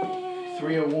is.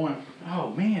 301.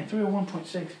 Oh man,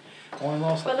 301.6. Only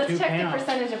lost Well, like let's 2 check pounds. the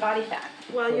percentage of body fat.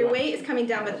 Well, your weight is coming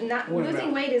down, but not What losing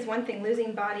about- weight is one thing.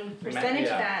 Losing body percentage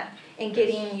Yeah. fat and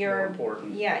getting your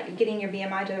important. getting your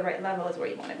BMI to the right level is where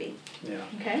you want to be. Yeah.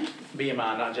 Okay.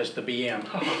 BMI, not just the BM.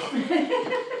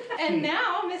 And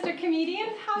now, Mr.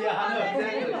 Comedian, how Yeah, I about know,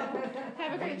 that? exactly.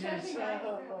 Have a great shopping day.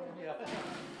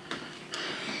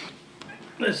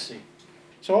 Let's see.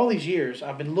 So all these years,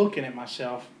 I've been looking at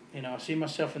myself. You know, I see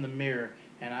myself in the mirror,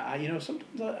 and I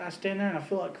sometimes I stand there and I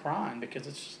feel like crying because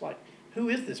it's just like, who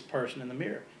is this person in the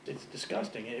mirror? It's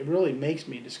disgusting. It really makes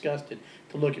me disgusted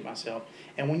to look at myself.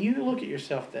 And when you look at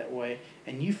yourself that way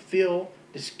and you feel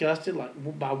disgusted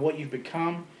by what you've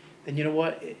become, then you know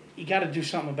what? You got to do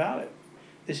something about it.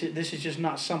 This is just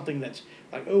not something that's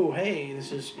like, oh, hey,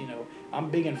 this is, you know, I'm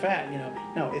big and fat, you know.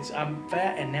 No, it's I'm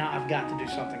fat and now I've got to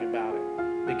do something about it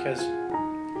because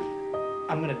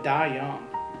I'm going to die young.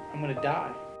 I'm going to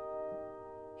die.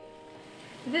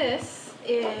 This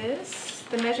is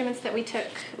the measurements that we took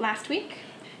last week,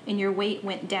 and your weight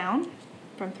went down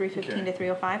from 315 to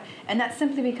 305, and that's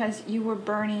simply because you were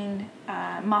burning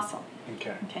muscle,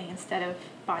 okay, instead of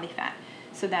body fat.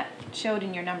 So that showed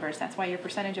in your numbers. That's why your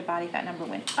percentage of body fat number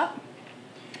went up,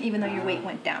 even though your weight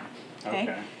went down.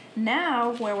 Okay.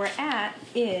 Now where we're at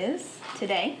is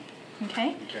today.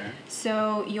 Okay.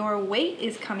 So your weight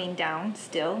is coming down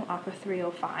still off of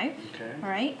 305. All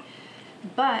right.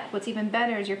 But what's even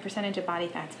better is your percentage of body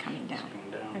fat's coming down.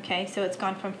 Okay. So it's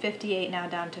gone from 58 now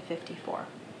down to 54.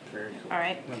 Very cool. All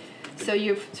right. So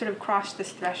you've sort of crossed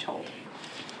this threshold.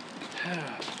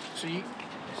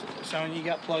 So you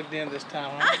got plugged in this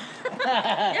time, huh?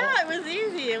 Yeah, it was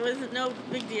easy. It was no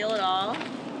big deal at all.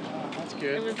 That's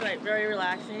good. It was like very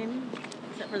relaxing,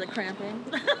 except for the cramping.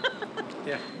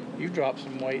 Yeah, you dropped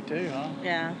some weight too, huh?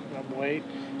 Yeah. Dropped weight.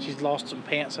 She's lost some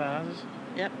pant sizes.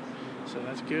 Yep. So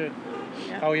that's good.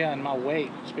 Yep. Oh yeah, and my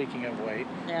weight. Speaking of weight,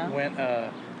 went.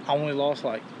 I only lost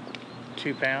like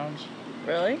 2 pounds.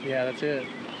 Really? Yeah, that's it.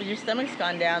 But your stomach's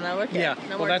gone down though. Look Yeah. at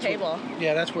no more table.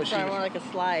 That's what it's she. More like a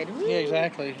slide. Woo. Yeah,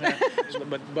 exactly. Yeah.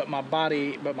 but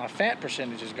my fat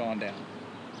percentage has gone down.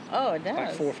 Oh, it does.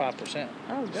 Like 4 or 5%.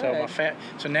 Oh, good. So my fat.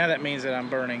 So now that means that I'm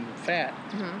burning fat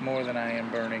more than I am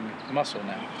burning muscle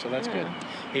now. So that's good,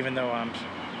 even though I'm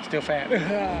still fat.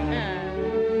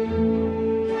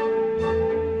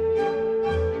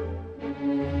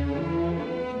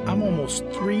 I'm almost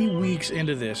 3 weeks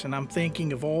into this, and I'm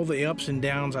thinking of all the ups and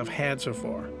downs I've had so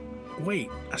far. Wait,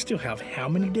 I still have how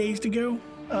many days to go?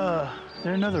 Is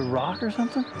there another rock or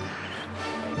something?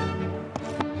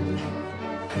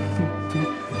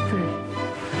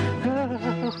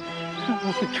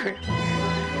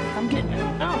 I'm getting it.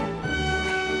 Oh,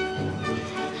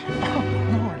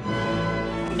 Lord.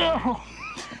 No.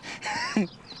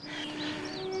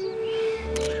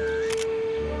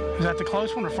 Is that the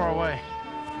close one or far away?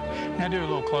 Now do it a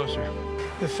little closer.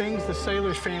 The things the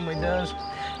Saylors family does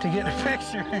to get a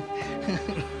picture.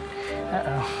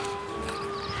 Uh-oh.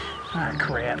 Ah,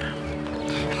 crap.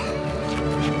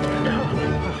 Oh,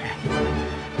 okay.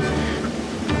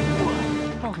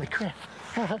 Holy crap.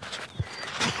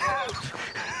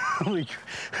 Holy crap.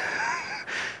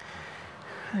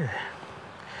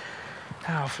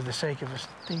 Oh, for the sake of a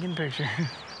stinking picture.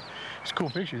 It's a cool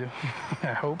picture, though,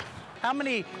 I hope. How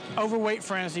many overweight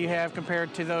friends do you have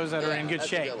compared to those that are in good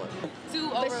shape?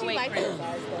 2 overweight friends.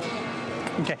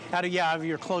 Okay, out of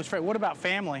your close friends. What about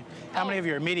family? How many of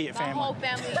your immediate family? My whole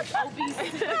family, obese.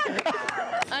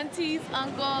 Aunties,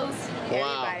 uncles,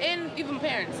 everybody, and even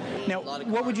parents. Now,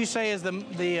 what would you say is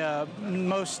the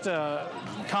most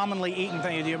commonly eaten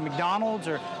thing? Do you have McDonald's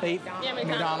or they eat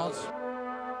McDonald's?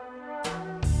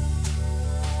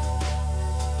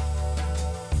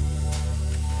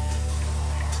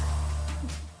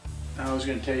 I was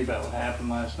going to tell you about what happened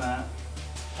last night.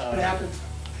 What happened?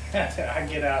 I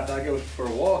get out, I go for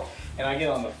a walk, and I get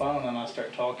on the phone and I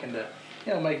start talking to,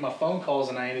 make my phone calls,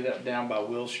 and I ended up down by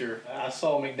Wilshire. I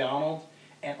saw McDonald's,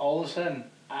 and all of a sudden,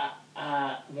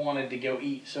 I wanted to go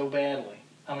eat so badly.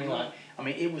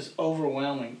 It was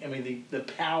overwhelming. The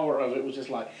power of it was just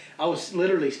like, I was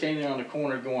literally standing on the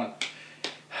corner going,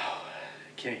 oh,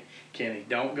 Kenny,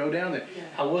 don't go down there. Yeah.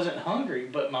 I wasn't hungry,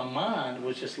 but my mind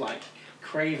was just like,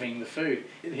 craving the food.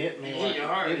 It hit me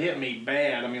it hit me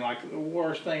bad. Like the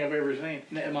worst thing I've ever seen.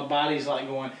 And my body's like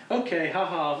going, okay,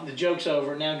 haha, the joke's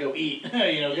over. Now go eat.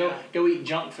 Go eat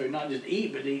junk food. Not just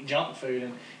eat, but eat junk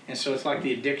food. And so it's like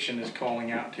the addiction is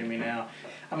calling out to me now.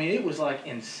 It was like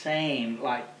insane.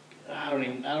 Like I don't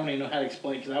even know how to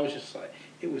explain it, because I was just like,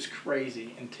 it was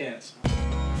crazy intense.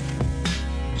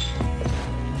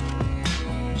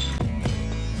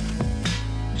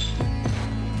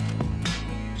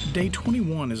 Day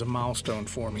 21 is a milestone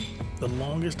for me, the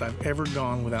longest I've ever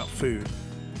gone without food.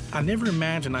 I never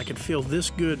imagined I could feel this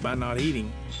good by not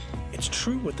eating. It's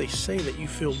true what they say, that you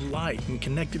feel light and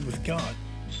connected with God.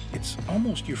 It's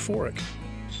almost euphoric.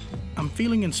 I'm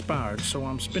feeling inspired, so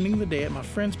I'm spending the day at my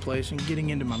friend's place and getting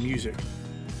into my music.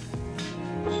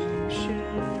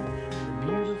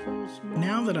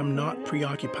 Now that I'm not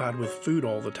preoccupied with food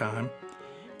all the time,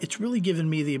 it's really given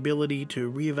me the ability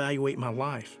to reevaluate my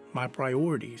life, my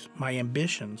priorities, my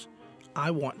ambitions. I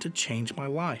want to change my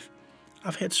life.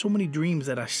 I've had so many dreams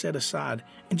that I set aside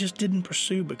and just didn't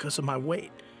pursue because of my weight,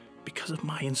 because of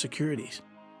my insecurities.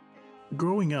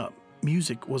 Growing up,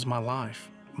 music was my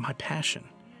life, my passion.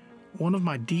 One of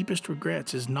my deepest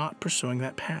regrets is not pursuing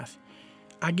that path.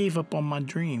 I gave up on my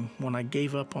dream when I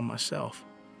gave up on myself.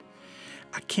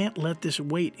 I can't let this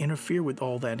weight interfere with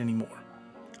all that anymore.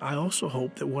 I also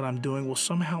hope that what I'm doing will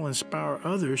somehow inspire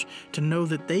others to know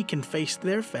that they can face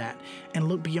their fat and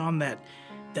look beyond that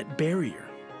barrier.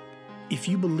 If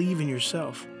you believe in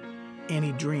yourself,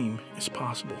 any dream is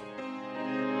possible.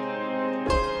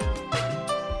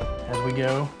 As we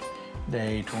go,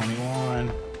 day 21,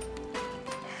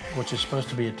 which is supposed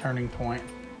to be a turning point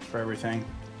for everything.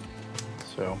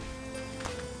 So,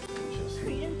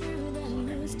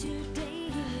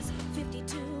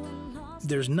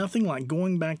 there's nothing like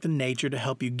going back to nature to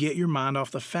help you get your mind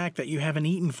off the fact that you haven't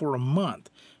eaten for a month.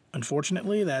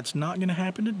 Unfortunately, that's not going to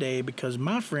happen today because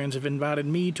my friends have invited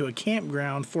me to a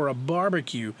campground for a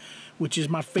barbecue, which is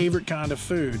my favorite kind of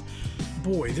food.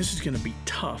 Boy, this is going to be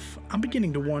tough. I'm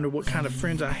beginning to wonder what kind of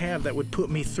friends I have that would put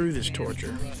me through this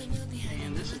torture.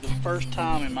 And this is the first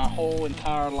time in my whole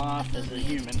entire life as a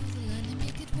human,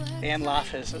 and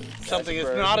life as something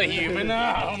that's not a human,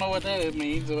 I don't know what that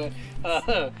means, but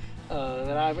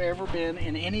that I've ever been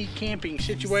in any camping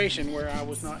situation where I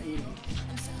was not eating.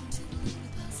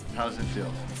 How does it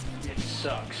feel? It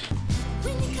sucks.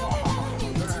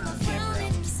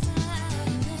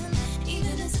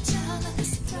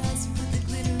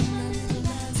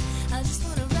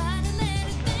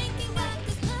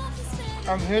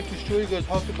 I'm here to show you guys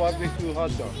how to barbecue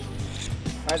hot dog.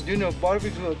 As you know,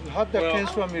 barbecue hot dog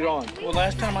comes from Iran. Well,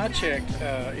 last time I checked,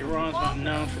 Iran's not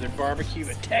known for their barbecue,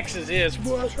 but Texas is.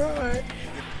 Well, that's right.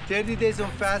 30 days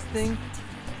on fasting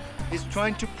is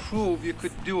trying to prove you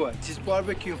could do it. He's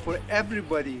barbecuing for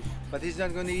everybody, but he's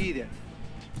not going to eat it.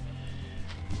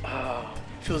 Oh,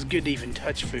 feels good to even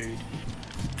touch food.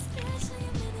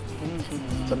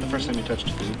 Is that the first time you touched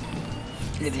food?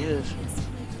 It is.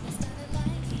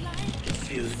 It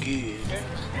feels good.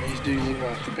 These do look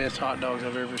like the best hot dogs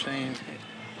I've ever seen.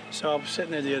 So I was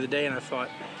sitting there the other day and I thought,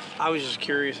 I was just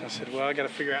curious. I said, well, I got to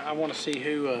figure out, I want to see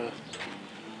who,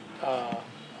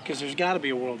 because there's got to be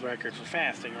a world record for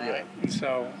fasting, right? Yeah. And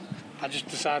so I just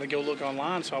decided to go look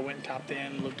online. So I went and typed in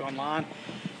and looked online,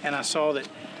 and I saw that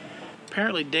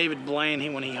apparently David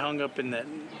Blaine, when he hung up in the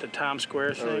Times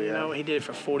Square thing, you know, he did it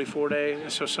for 44 days.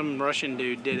 And so some Russian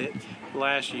dude did it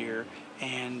last year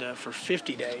and for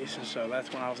 50 days. And so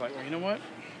that's when I was like, well, you know what?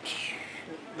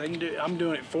 They can do. I'm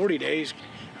doing it 40 days.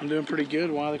 I'm doing pretty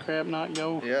good. Why the crap not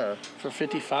go for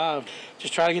 55?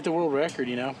 Just try to get the world record,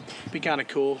 you know. Be kind of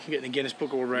cool, getting the Guinness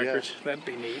Book of World Records. Yeah. That'd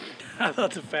be neat. I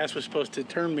thought the fast was supposed to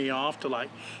turn me off to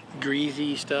like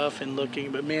greasy stuff and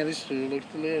looking, but man, this food looks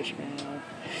delicious, man.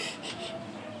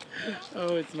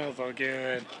 Oh, it smells so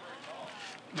good.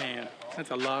 Man,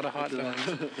 that's a lot of hot dogs.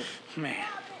 Man.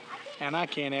 And I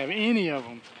can't have any of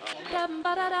them.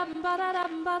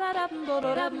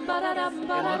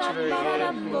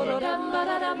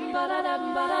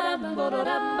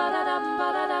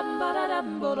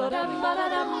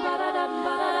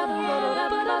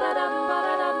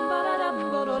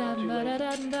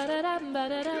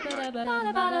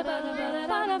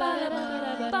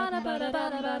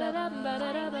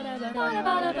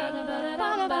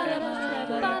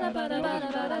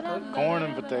 Corn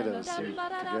and potato soup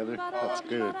together. That's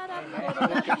good.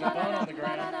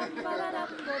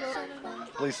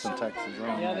 At least in Texas,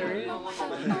 right? Yeah, there is.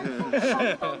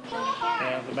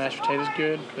 Yeah, the mashed potatoes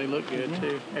good. They look good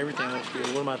too. Everything looks good.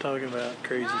 What am I talking about?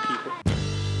 Crazy people.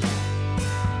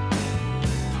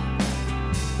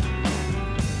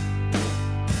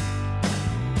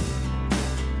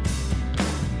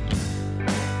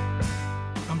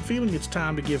 I'm feeling it's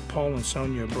time to give Paul and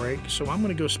Sonia a break, so I'm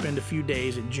going to go spend a few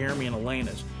days at Jeremy and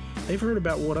Elena's. They've heard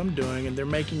about what I'm doing, and they're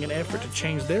making an effort to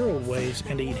change their old ways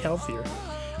and to eat healthier.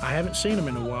 I haven't seen them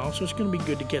in a while, so it's going to be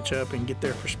good to catch up and get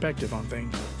their perspective on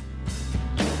things.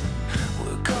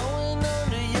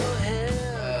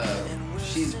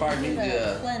 She inspired me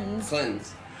to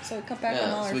cleanse. So we cut back on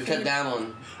all our so we food. cut down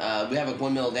on, we have like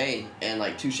 1 meal a day and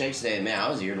like 2 shakes a day. Man, I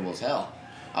was irritable as hell.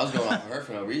 I was going off of her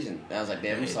for no reason. And I was like,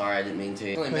 damn, I'm sorry, I didn't mean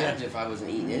to. I can only imagine if I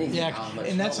wasn't eating anything. Yeah,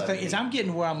 and that's the thing, is I'm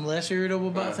getting where I'm less irritable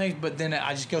about things, but then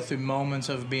I just go through moments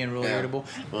of being really irritable.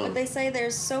 But they say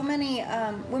there's so many,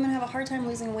 women have a hard time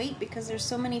losing weight because there's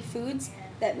so many foods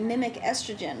that mimic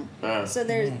estrogen. So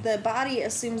the body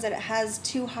assumes that it has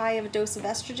too high of a dose of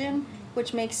estrogen,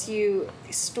 which makes you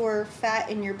store fat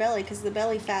in your belly, because the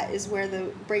belly fat is where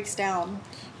breaks down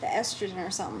the estrogen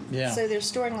or something. Yeah. So they're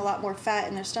storing a lot more fat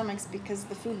in their stomachs because of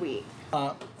the food we eat.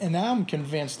 And I'm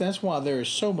convinced that's why there is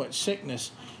so much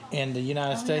sickness in the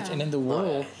United States and in the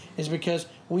world, is because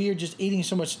we are just eating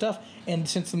so much stuff. And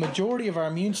since the majority of our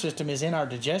immune system is in our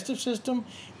digestive system,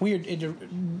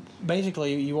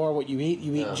 basically you are what you eat.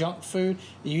 You eat junk food,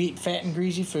 you eat fat and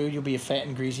greasy food, you'll be a fat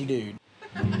and greasy dude.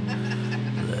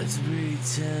 Let's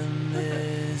pretend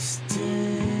this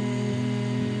day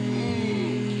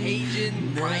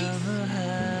Cajun rice.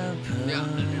 Yeah,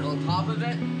 and on top of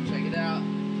it, check it out.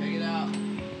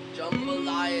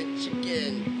 Jambalaya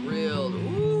chicken grilled.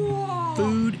 Ooh.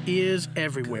 Food is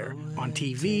everywhere. On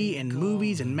TV and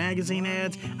movies and magazine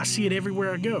ads, I see it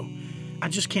everywhere I go. I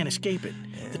just can't escape it.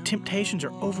 The temptations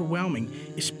are overwhelming,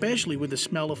 especially with the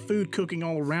smell of food cooking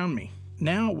all around me.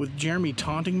 Now, with Jeremy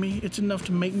taunting me, it's enough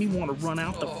to make me want to run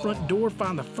out the front door,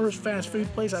 find the first fast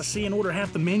food place I see, and order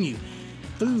half the menu.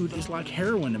 Food is like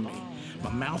heroin to me.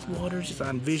 My mouth waters as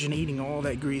I envision eating all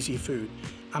that greasy food.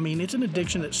 I mean, it's an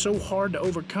addiction that's so hard to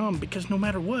overcome because no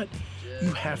matter what,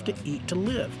 you have to eat to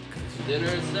live. Dinner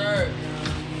is served.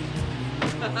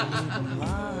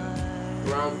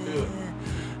 Round two.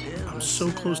 I'm so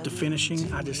close to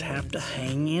finishing, I just have to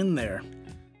hang in there.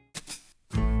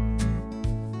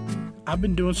 I've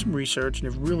been doing some research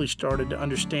and have really started to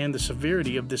understand the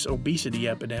severity of this obesity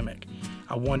epidemic.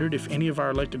 I wondered if any of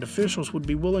our elected officials would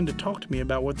be willing to talk to me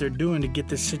about what they're doing to get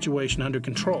this situation under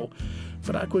control,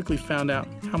 but I quickly found out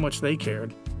how much they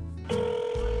cared. You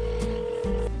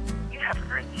have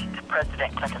reached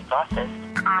President Clinton's office.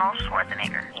 Arnold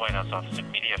Schwarzenegger. White House Office of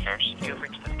Media Affairs. You have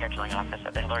reached the scheduling office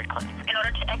of Hillary Clinton. In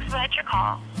order to expedite your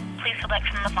call, please select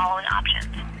from the following options.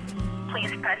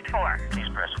 Please press 4. Please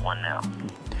press 1 now.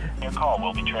 Your call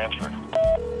will be transferred.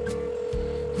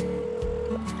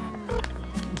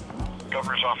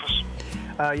 Governor's office.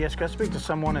 Yes, can I speak to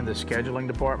someone in the scheduling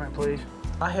department, please?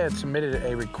 I had submitted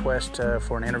a request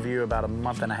for an interview about a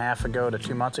month and a half ago to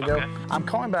 2 months ago. Okay. I'm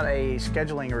calling about a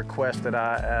scheduling request that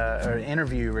or an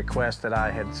interview request that I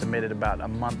had submitted about a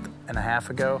month and a half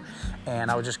ago,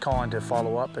 and I was just calling to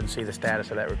follow up and see the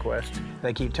status of that request.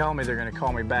 They keep telling me they're going to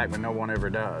call me back, but no one ever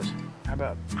does. How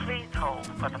about? Please hold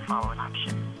for the following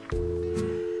options.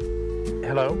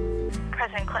 Hello?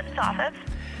 President Clinton's office.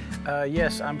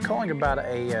 Yes, I'm calling about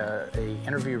a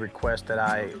interview request that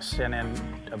I sent in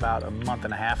about a month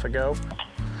and a half ago.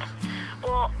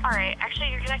 Well, all right. Actually,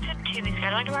 you're connected to the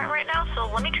scheduling department right now, so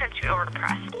let me transfer you over to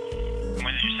press.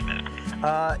 When did you submit?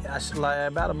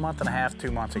 About a month and a half,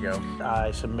 2 months ago.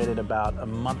 I submitted about a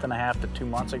month and a half to 2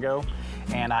 months ago,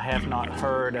 and I have not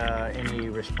heard any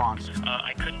response.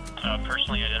 I couldn't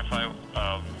personally identify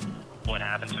what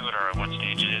happened to it or what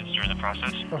stage it is during the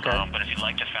process. Okay. But if you'd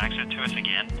like to fax it to us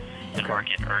again and mark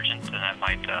it urgent, then that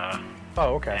might.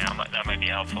 Oh, okay. Yeah, that might be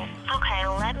helpful. Okay,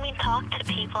 let me talk to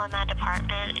people in that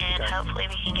department, and hopefully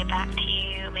we can get back to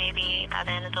you maybe by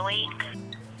the end of the week.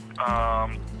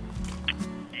 I'm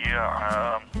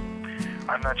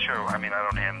not sure. I mean, I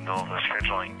don't handle the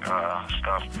scheduling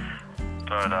stuff,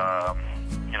 but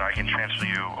I can transfer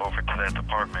you over to that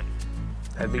department.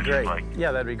 That'd be great. Like,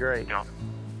 yeah, that'd be great.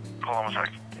 Hold on a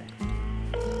second.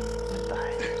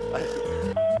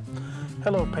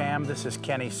 Hello, Pam. This is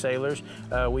Kenny Saylors.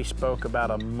 We spoke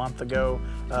about a month ago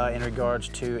in regards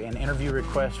to an interview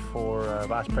request for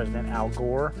Vice President Al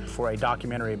Gore for a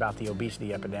documentary about the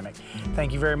obesity epidemic.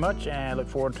 Thank you very much, and I look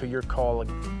forward to your call.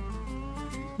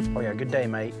 Oh, yeah, good day,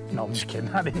 mate. No, I'm just kidding.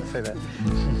 I didn't say that.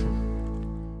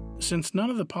 Since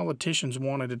none of the politicians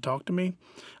wanted to talk to me,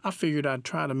 I figured I'd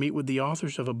try to meet with the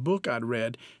authors of a book I'd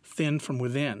read, Thin from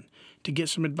Within, to get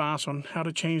some advice on how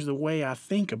to change the way I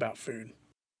think about food.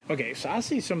 Okay, so I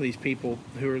see some of these people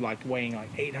who are like weighing like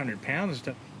 800 pounds and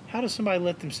stuff. How does somebody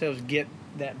let themselves get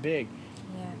that big?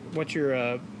 Yeah.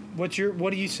 What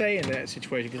do you say in that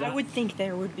situation? 'Cause I would think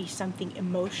there would be something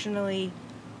emotionally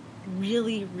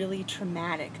really, really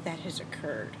traumatic that has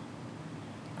occurred.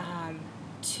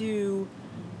 To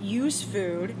use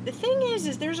food. The thing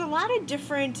is there's a lot of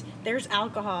there's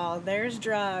alcohol, there's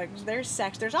drugs, there's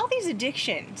sex, there's all these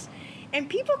addictions. And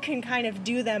people can kind of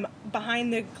do them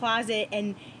behind the closet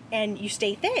and you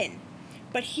stay thin.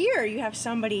 But here you have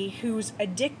somebody who's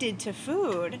addicted to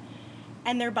food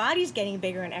and their body's getting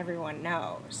bigger and everyone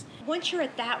knows. Once you're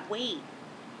at that weight,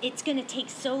 it's going to take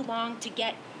so long to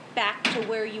get back to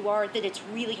where you are that it's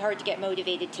really hard to get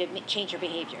motivated to change your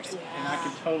behaviors. And I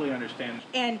can totally understand.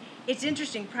 And it's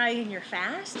interesting, probably in your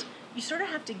fast, you sort of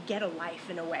have to get a life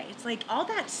in a way. It's like all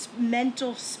that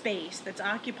mental space that's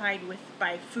occupied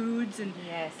by foods and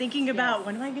thinking about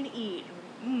what am I going to eat?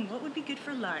 What would be good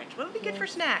for lunch? What would be good for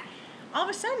snack? all of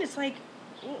a sudden it's like,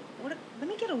 well, let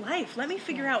me get a life. Let me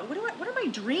figure out what are my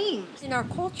dreams. In our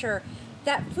culture,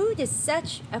 that food is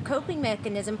such a coping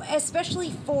mechanism,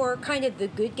 especially for kind of the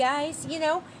good guys, you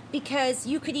know, because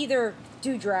you could either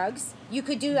do drugs, you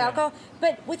could do alcohol,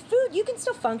 but with food you can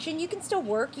still function, you can still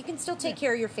work, you can still take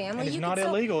care of your family. And it's not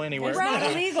illegal anywhere. It's not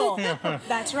illegal.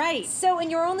 That's right. So,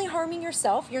 and you're only harming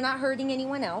yourself, you're not hurting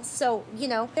anyone else. So, you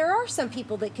know, there are some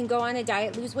people that can go on a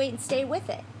diet, lose weight, and stay with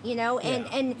it, you know,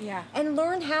 and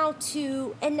learn how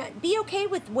to, and be okay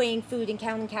with weighing food and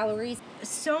counting calories.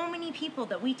 So many people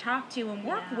that we talk to and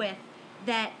work with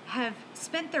that have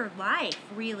spent their life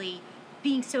really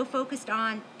being so focused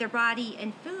on their body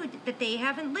and food that they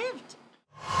haven't lived.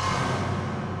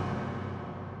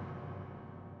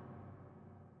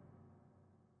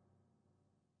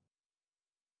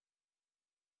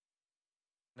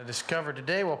 I discovered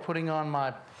today while putting on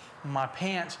my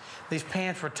pants, these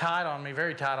pants were tight on me,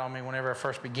 very tight on me whenever I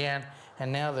first began,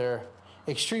 and now they're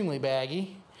extremely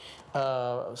baggy.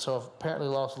 So I've apparently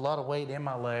lost a lot of weight in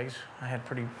my legs. I had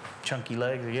pretty chunky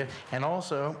legs again. And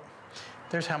also,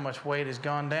 there's how much weight has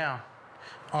gone down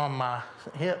on my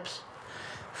hips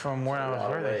from where I was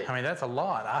wearing. I mean, that's a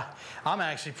lot. I'm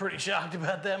actually pretty shocked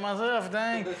about that myself,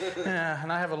 dang. Yeah,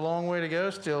 and I have a long way to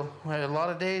go still. I have a lot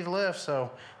of days left, so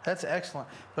that's excellent.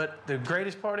 But the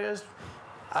greatest part is,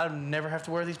 I'll never have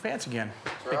to wear these pants again.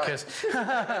 Right. Because you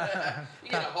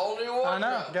get a whole new wardrobe. I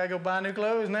know, gotta go buy new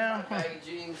clothes now. Baggy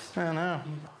jeans. I know.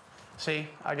 See,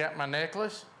 I got my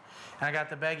necklace, and I got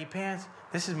the baggy pants.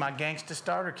 This is my gangsta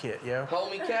starter kit, yo.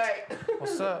 Homie K.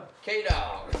 What's up?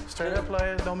 K-Dog. Straight up,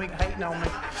 players. Don't be hating on me.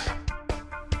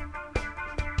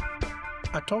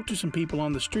 I talked to some people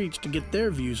on the streets to get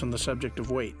their views on the subject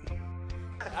of weight.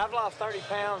 I've lost 30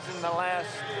 pounds in the last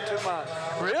 2 months.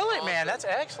 Really, man? That's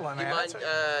excellent, man. You mind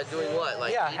doing what?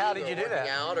 Like yeah, how did you do that?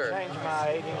 Out or? Change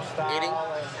my eating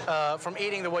style. From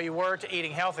eating the way you were to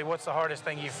eating healthy, what's the hardest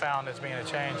thing you've found that's being a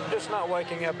change? Just not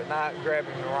waking up at night and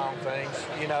grabbing the wrong things.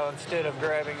 You know, instead of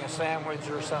grabbing a sandwich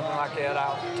or something like that,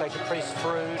 I'll take a piece of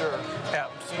fruit or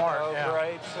smart,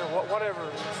 grapes or whatever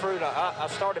fruit. I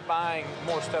started buying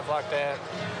more stuff like that.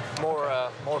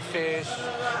 More fish.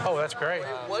 Oh, that's great.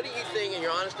 What do you think, in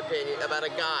your honest opinion, about a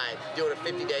guy doing a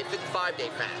 55-day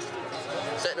fast,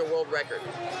 setting a world record?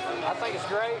 I think it's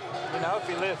great, you know, if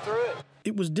you live through it.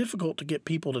 It was difficult to get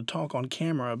people to talk on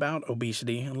camera about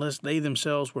obesity unless they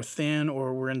themselves were thin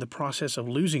or were in the process of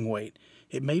losing weight.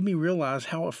 It made me realize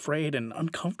how afraid and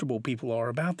uncomfortable people are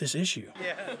about this issue.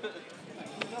 Yeah.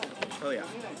 Oh, yeah.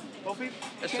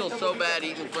 I feel so bad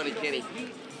eating in front of Kenny.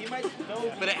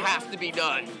 But it has to be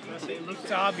done. It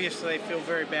looks obvious they feel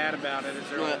very bad about it. Is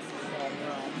there all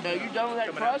no, you done with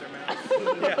that crust?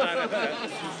 Yeah, I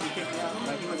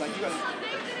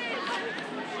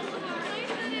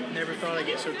know. Never thought I'd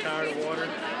get so tired of water.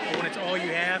 But when it's all you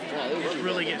have, you just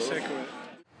really get sick of it.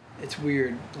 It's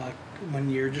weird, like when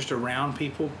you're just around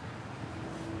people,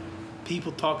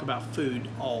 people talk about food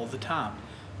all the time.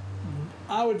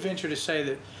 I would venture to say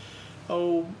that,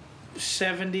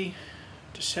 70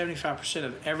 to 75%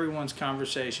 of everyone's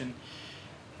conversation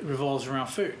revolves around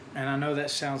food. And I know that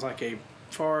sounds like a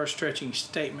far-stretching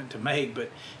statement to make,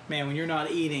 but man, when you're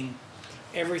not eating,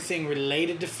 everything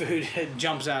related to food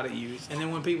jumps out at you. And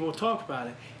then when people talk about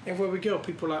it, everywhere we go,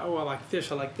 people are like, oh, I like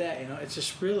this, I like that. You know, it's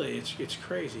just really, it's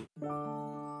crazy.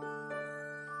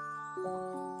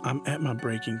 I'm at my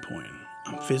breaking point.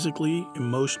 I'm physically,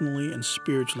 emotionally, and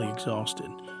spiritually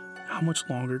exhausted. How much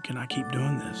longer can I keep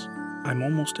doing this? I'm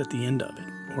almost at the end of it,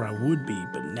 or I would be,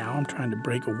 but now I'm trying to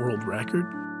break a world record.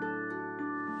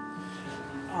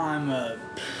 I'm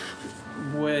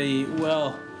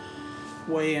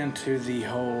way into the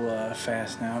whole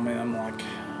fast now. I mean,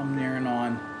 I'm nearing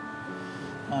on,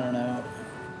 I don't know,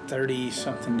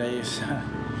 30-something days.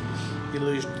 You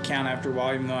lose count after a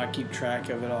while, even though I keep track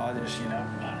of it all. I just, I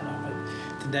don't know.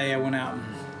 But today I went out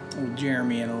with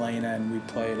Jeremy and Elena, and we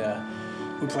played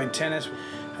tennis.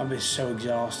 I was so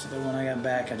exhausted that when I got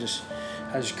back, I just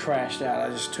crashed out. I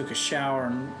just took a shower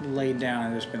and laid down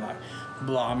and just been like,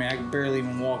 blah. I mean, I could barely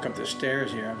even walk up the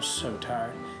stairs here. I was so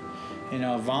tired.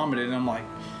 I vomited, and I'm like,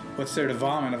 what's there to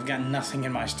vomit? I've got nothing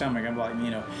in my stomach. I'm like,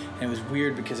 and it was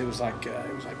weird because it was like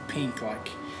pink, like,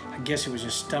 I guess it was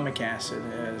just stomach acid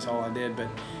is all I did.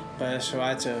 But so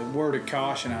that's a word of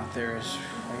caution out there is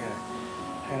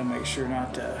I gotta make sure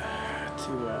not to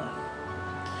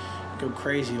go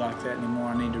crazy like that anymore.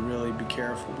 I need to really be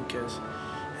careful because,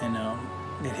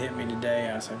 it hit me today.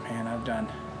 I was like, man, I've done,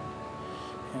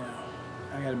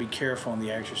 I gotta be careful in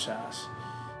the exercise.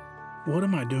 What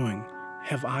am I doing?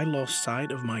 Have I lost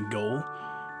sight of my goal?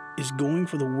 Is going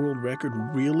for the world record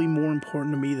really more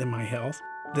important to me than my health,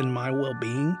 than my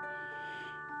well-being?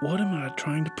 What am I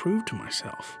trying to prove to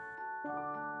myself?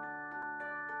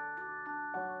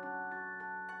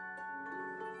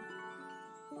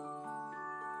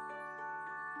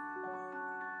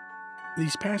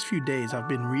 These past few days, I've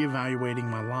been reevaluating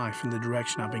my life and the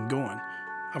direction I've been going.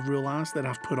 I've realized that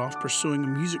I've put off pursuing a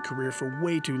music career for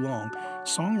way too long.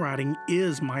 Songwriting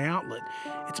is my outlet.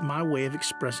 It's my way of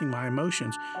expressing my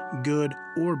emotions, good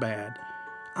or bad.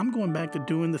 I'm going back to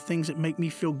doing the things that make me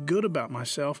feel good about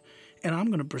myself, and I'm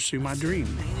going to pursue my dream.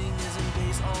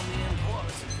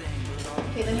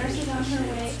 Okay, the nurse is on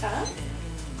her way up.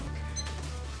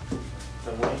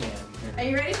 The weigh-in. Are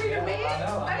you ready for your weigh-in? I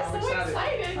know. I'm so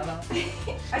excited. I know.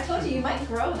 I told you might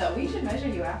grow though. We should measure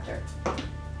you after.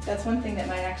 That's one thing that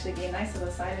might actually be a nice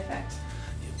little side effect.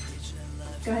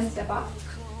 Go ahead and step off.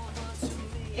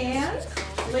 And,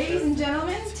 ladies and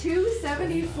gentlemen,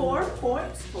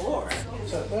 274.4.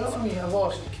 So, well, I mean, I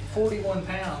lost 41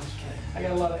 pounds. I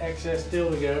got a lot of excess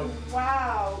still to go.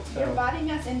 Wow. Your So- body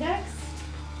mass index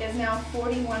is now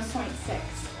 41.6.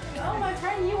 Oh, my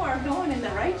friend, you are going in the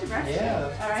right direction.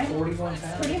 Yeah, All right. 41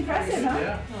 pounds. Pretty impressive, huh?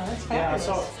 Yeah. Oh, that's Yeah,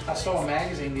 fabulous. I saw a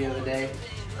magazine the other day.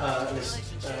 It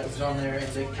was on there, and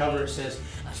the cover says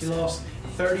she lost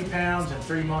 30 pounds in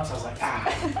 3 months. I was like,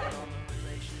 ah.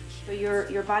 So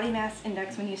your body mass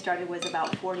index when you started was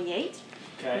about 48,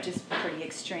 Okay. which is pretty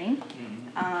extreme.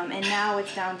 And now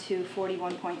it's down to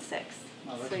 41.6.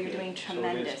 Oh, that's so you're good. doing So it is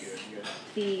tremendous. good.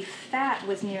 The fat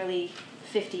was nearly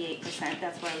 58%.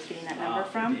 That's where I was getting that number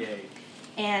from. 58.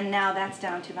 And now that's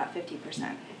down to about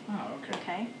 50%. Oh, okay.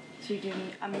 Okay. So you're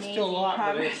doing amazing It's still a lot, but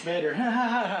progress. it's better.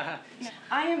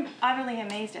 I am utterly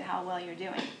amazed at how well you're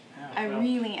doing. I well.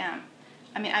 really am.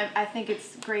 I mean, I think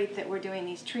it's great that we're doing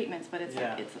these treatments, but it's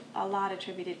Yeah. it's a lot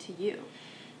attributed to you.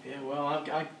 Yeah, well,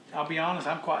 I'll be honest,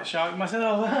 I'm quite shocked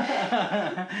myself.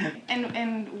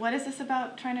 And what is this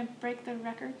about trying to break the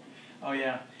record? Oh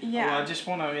yeah. Yeah. Well, I just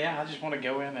want to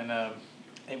go in and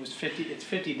it's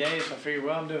 50 days. So I figure,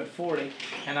 well, I'm doing 40,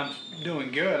 and I'm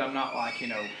doing good. I'm not like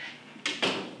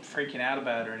freaking out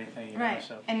about it or anything. Right. Know,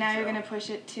 so, and now you're going to push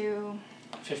it to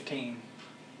 15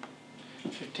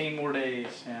 more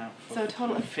days. Yeah. so a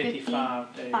total of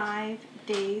 55 days. 55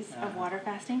 days of water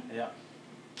fasting. Yeah.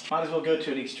 Might as well go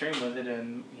to an extreme with it,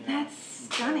 and That's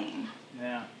stunning.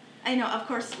 Yeah. I know. Of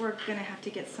course, we're going to have to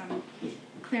get some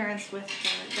clearance with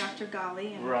Dr.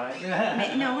 Golly. And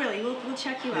Right. no, really, we'll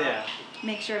check you out. Yeah.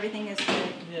 Make sure everything is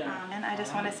good. Yeah. And I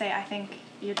just want to say I think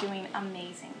you're doing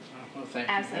amazing. Well, thank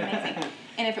you. Absolutely amazing.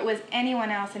 And if it was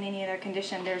anyone else in any other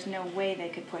condition, there's no way they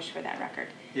could push for that record.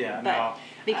 Yeah, but no.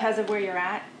 because of where you're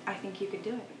at, I think you could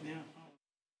do it. Yeah.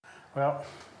 Well,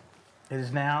 it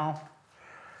is now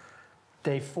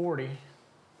day 40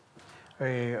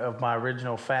 of my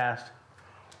original fast.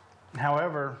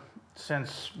 However,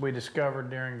 since we discovered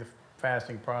during the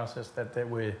fasting process that the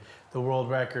world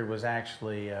record was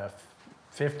actually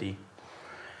 50,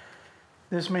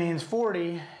 this means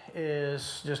 40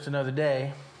 is just another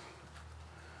day,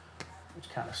 which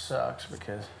kind of sucks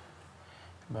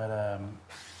but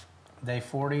day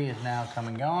 40 is now come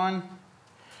and gone.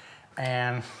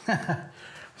 And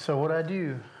so what I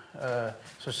do, so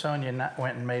Sonia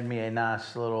went and made me a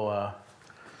nice little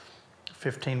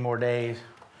 15 more days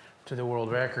to the world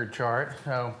record chart.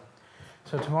 So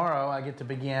tomorrow I get to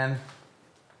begin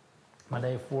my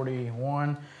day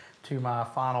 41 to my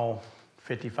final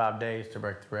 55 days to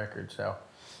break the record. So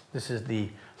this is the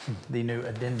new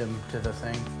addendum to the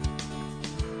thing.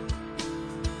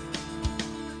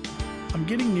 I'm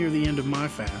getting near the end of my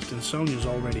fast, and Sonia's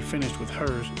already finished with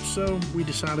hers, so we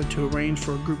decided to arrange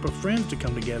for a group of friends to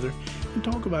come together and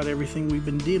talk about everything we've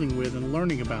been dealing with and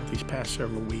learning about these past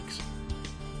several weeks.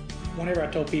 Whenever I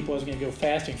told people I was going to go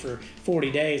fasting for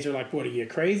 40 days, they're like, "What, are you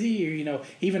crazy?" Or,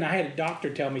 even I had a doctor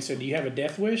tell me, "So do you have a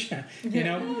death wish?" Do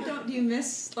you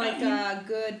miss like a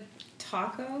good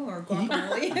taco or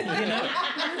guacamole?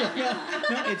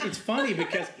 No, it's funny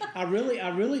because I really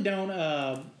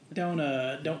don't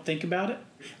think about it.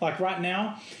 Like right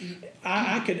now,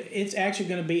 I could. It's actually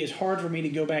going to be as hard for me to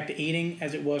go back to eating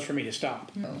as it was for me to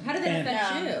stop. How did that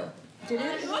affect you? Did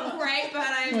it look great? But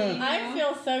I mean, I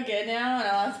feel so good now, and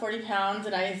I lost 40 pounds,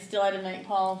 and I still had to make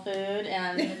Paul food,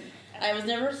 and I was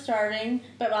never starving.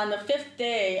 But on the 5th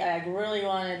day, I really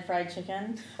wanted fried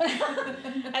chicken,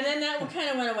 and then that kind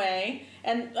of went away.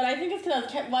 But I think it's because I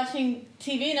kept watching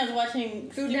TV, and I was watching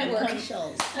Food Network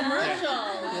commercials.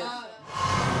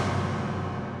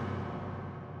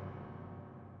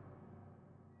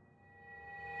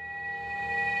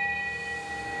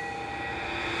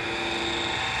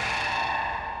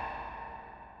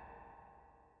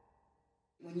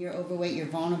 When you're overweight, you're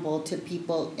vulnerable to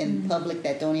people in public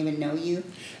that don't even know you,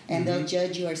 and they'll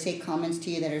judge you or say comments to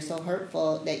you that are so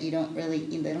hurtful that they don't really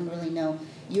know.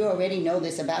 You already know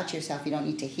this about yourself. You don't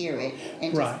need to hear it.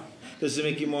 And Right. Does it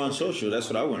make you more unsocial? That's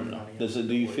what I want to know.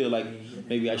 Do you feel like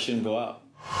maybe I shouldn't go out?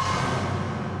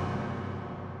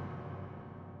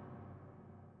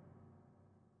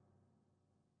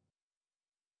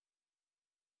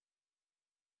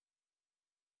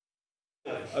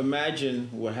 Imagine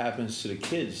what happens to the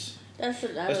kids.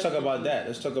 Let's talk about that.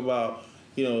 Let's talk about,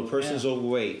 a person's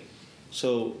overweight.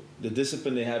 So the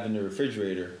discipline they have in the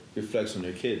refrigerator reflects on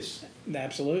their kids.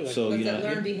 Absolutely. So, That's that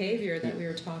learned behavior that we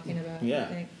were talking about. Yeah.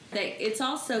 I think. It's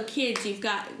also kids. You've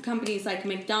got companies like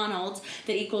McDonald's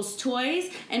that equals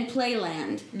toys and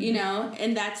playland,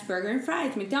 and that's burger and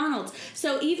fries, McDonald's.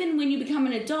 So even when you become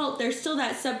an adult, there's still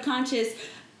that subconscious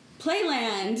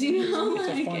playland,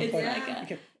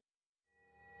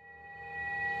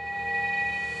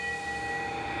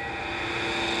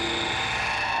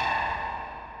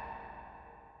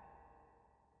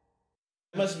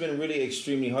 It must have been really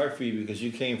extremely hard for you because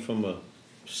you came from a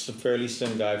fairly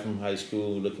slim guy from high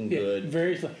school, looking good.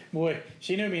 Very slim. Boy,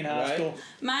 she knew me in high school.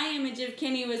 My image of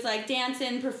Kenny was like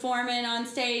dancing, performing on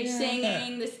stage,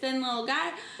 singing, this thin little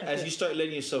guy. As you start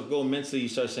letting yourself go mentally, you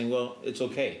start saying, well, it's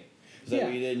okay. Is that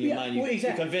what you did in your mind?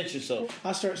 You convince yourself.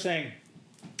 I start saying,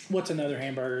 what's another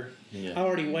hamburger? Yeah. I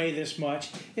already weigh this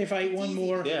much. If I eat one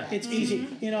more, it's easy.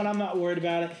 And I'm not worried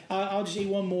about it. I'll just eat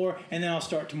one more, and then I'll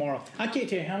start tomorrow. I can't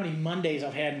tell you how many Mondays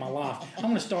I've had in my life. I'm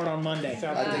going to start on Monday. I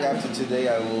think after today,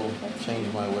 I will change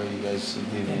my way. You guys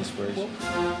give me inspiration.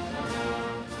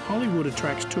 Hollywood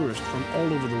attracts tourists from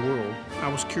all over the world. I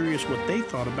was curious what they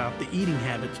thought about the eating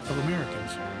habits of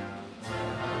Americans.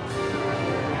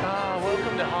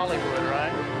 Welcome to Hollywood,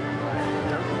 right?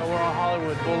 We're on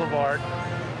Hollywood Boulevard.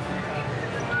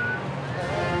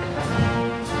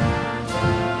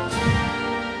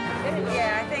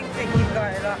 Yeah, I think that you've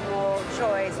got a lot more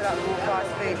choice, a lot more fast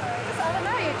food. I don't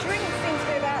know, your drink seems to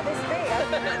be about this big.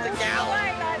 It's a gallon.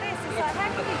 Like this, it's like, how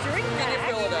can you drink that?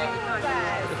 How can you drink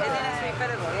that? And then it's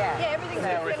refillable, yeah. Everything's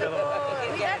refillable.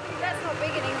 That's not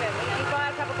big in England. You buy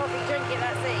a cup of coffee, drink it,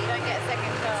 that's it. You don't get a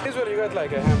second shot. Usually you got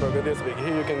like a hamburger this big.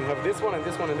 Here you can have this one and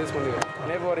this one and this one here.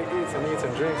 And everybody eats and eats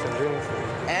and drinks and drinks.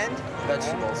 And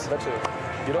vegetables. That's it.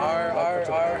 You don't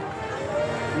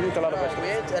we eat a lot of vegetables.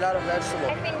 We eat a lot of vegetables.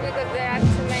 I think because there are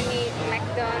too many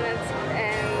McDonald's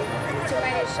and too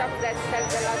many shops that sell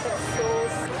a lot of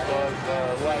sauce. Because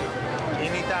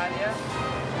in Italy,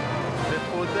 the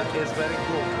food is very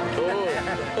good.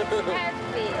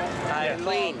 Healthy.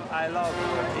 I love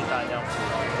Italian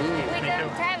food. We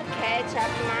don't have ketchup,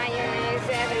 mayonnaise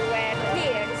everywhere.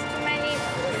 Here, it's too many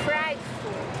fried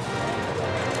food.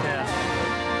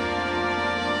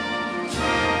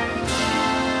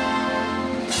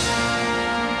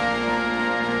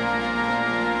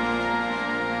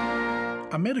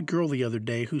 I met a girl the other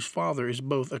day whose father is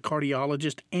both a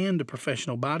cardiologist and a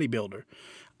professional bodybuilder.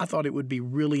 I thought it would be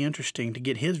really interesting to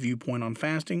get his viewpoint on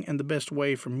fasting and the best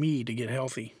way for me to get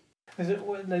healthy. These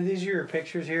are your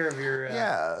pictures here of your...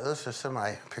 Yeah, those are some of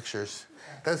my pictures.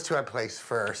 Those two I placed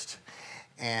first.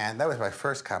 And that was my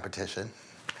first competition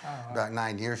about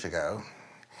 9 years ago.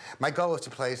 My goal was to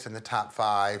place in the top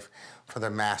 5 for the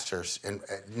Masters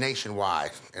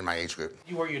nationwide in my age group.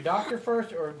 Were you a doctor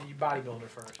first or you bodybuilder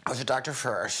first? I was a doctor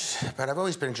first, but I've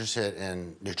always been interested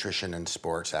in nutrition and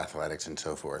sports, athletics, and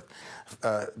so forth.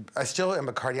 I still am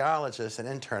a cardiologist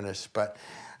and internist, but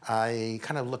I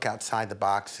kind of look outside the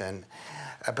box, and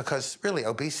because really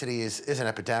obesity is an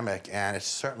epidemic, and it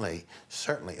certainly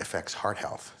affects heart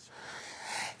health.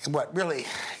 And what really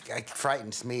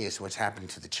frightens me is what's happening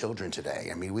to the children today.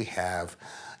 I mean, we have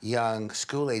young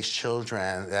school-age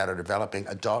children that are developing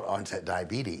adult-onset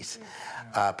diabetes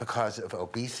because of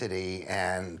obesity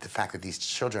and the fact that these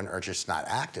children are just not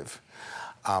active.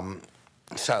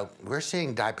 So we're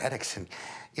seeing diabetics in,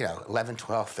 11,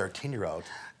 12, 13-year-olds.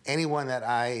 Anyone that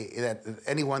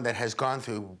has gone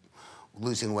through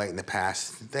losing weight in the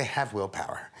past, they have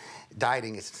willpower.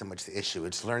 Dieting isn't so much the issue.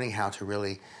 It's learning how to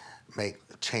really make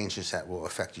changes that will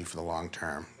affect you for the long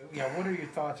term. Yeah, what are your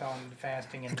thoughts on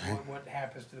fasting and what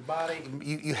happens to the body?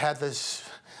 You had this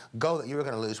goal that you were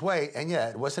going to lose weight, and yeah,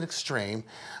 it wasn't extreme,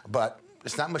 but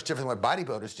it's not much different than what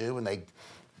bodybuilders do when they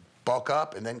bulk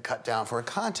up and then cut down for a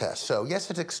contest. So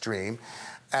yes, it's extreme,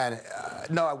 and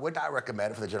no, I would not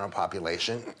recommend it for the general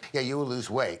population. Yeah, you will lose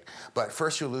weight, but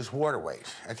first you lose water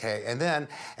weight, okay? And then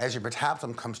as your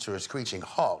metabolism comes to a screeching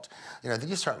halt, then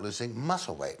you start losing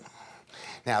muscle weight.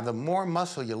 Now, the more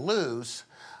muscle you lose,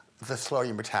 the slower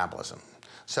your metabolism.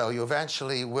 So you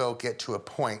eventually will get to a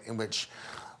point in which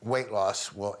weight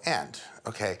loss will end,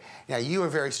 okay? Now, you are a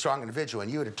very strong individual,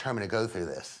 and you were determined to go through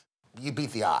this. You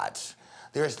beat the odds.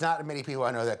 There's not many people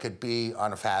I know that could be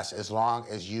on a fast as long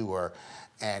as you were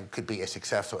and could be as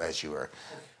successful as you were.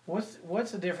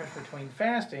 What's the difference between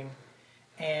fasting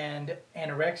and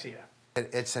anorexia?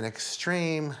 It's an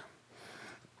extreme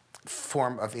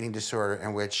form of eating disorder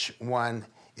in which one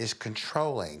is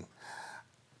controlling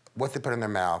what they put in their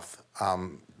mouth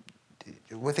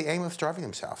with the aim of starving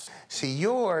themselves. See,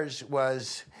 yours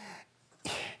was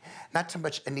not so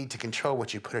much a need to control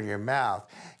what you put in your mouth.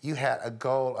 You had a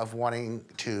goal of wanting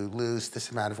to lose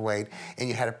this amount of weight, and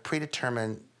you had a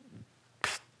predetermined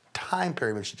time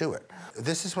period in which to do it.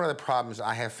 This is one of the problems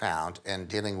I have found in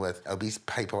dealing with obese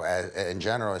people in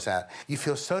general, is that you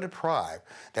feel so deprived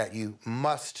that you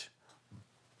must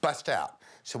bust out.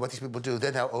 So what these people do,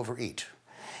 then they'll overeat.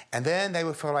 And then they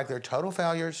will feel like they're total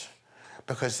failures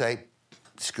because they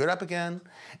screwed up again,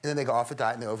 and then they go off the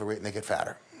diet and they overeat and they get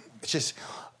fatter. It's just,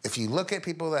 if you look at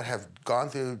people that have gone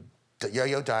through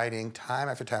yo-yo dieting time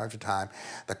after time after time,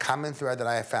 the common thread that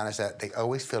I have found is that they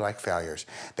always feel like failures.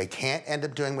 They can't end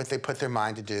up doing what they put their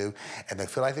mind to do, and they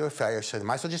feel like they were failures, so they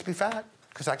might as well just be fat,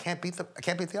 because I can't beat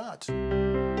the odds.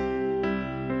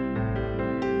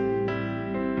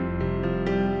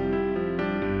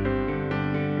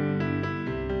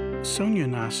 Sonia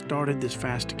and I started this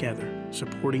fast together,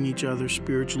 supporting each other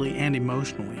spiritually and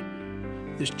emotionally.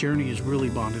 This journey has really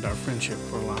bonded our friendship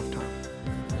for a lifetime.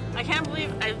 I can't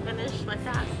believe I finished my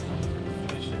fast.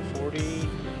 Finished in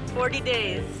 40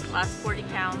 days, lost 40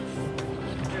 pounds.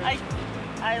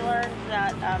 I learned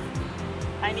that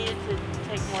I needed to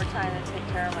take more time to take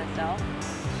care of myself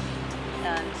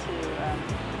and to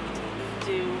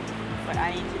do what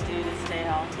I need to do to stay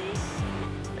healthy.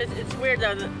 It's weird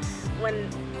though that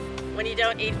when you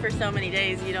don't eat for so many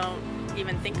days, you don't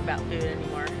even think about food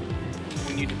anymore.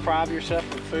 When you deprive yourself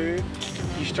of food,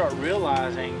 you start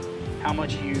realizing how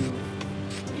much you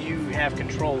have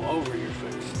control over your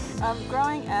food.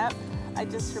 Growing up, I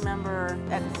just remember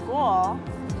at school,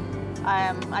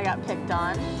 I got picked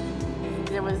on.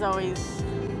 There was always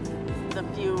the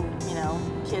few,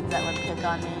 kids that would pick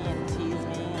on me and tease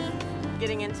me. And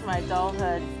getting into my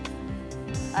adulthood,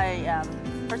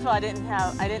 first of all, I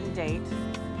didn't date.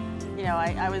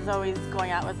 I was always going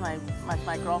out with my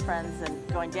girlfriends and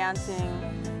going dancing,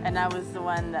 and I was the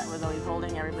one that was always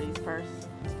holding everybody's purse.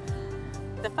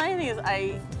 The funny thing is,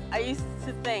 I used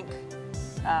to think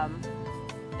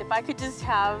if I could just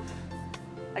have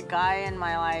a guy in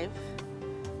my life,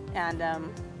 and that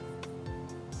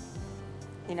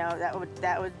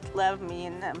would love me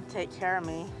and take care of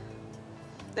me,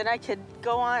 then I could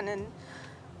go on and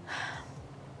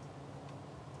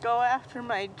go after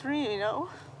my dream,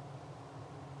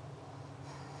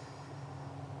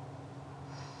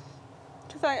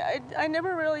 Because I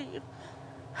never really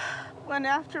went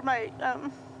after my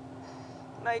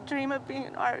my dream of being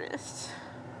an artist,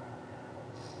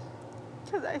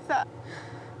 because I thought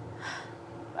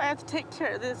I had to take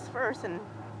care of this first, and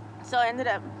so I ended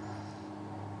up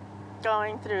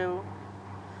going through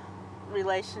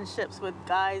relationships with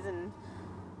guys, and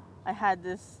I had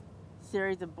this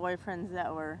series of boyfriends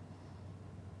that were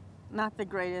not the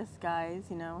greatest guys,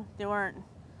 They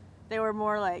were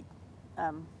more like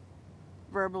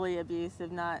verbally abusive,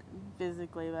 not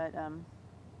physically, but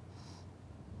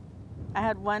I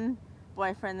had one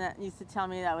boyfriend that used to tell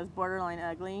me that I was borderline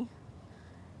ugly,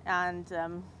 and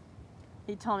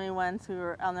he told me once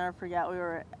I'll never forget, we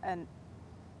were at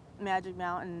Magic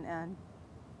Mountain and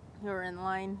we were in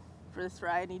line for this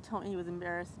ride, and he told me he was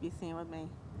embarrassed to be seen with me.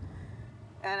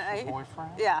 And Your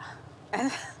boyfriend? Yeah.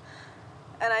 And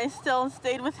I still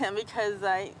stayed with him because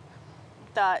I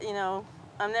thought,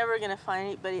 I'm never going to find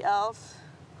anybody else.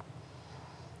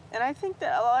 And I think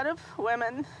that a lot of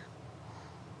women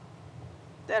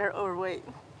that are overweight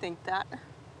think that.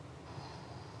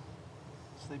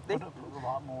 So they put up with a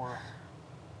lot more.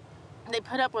 They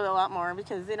put up with a lot more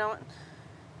because they don't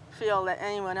feel that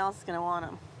anyone else is going to want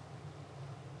them.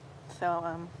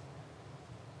 So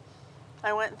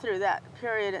I went through that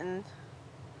period, and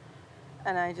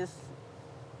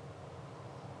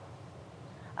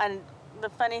the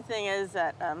funny thing is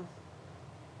that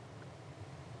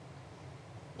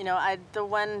the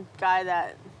one guy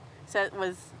that said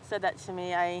that to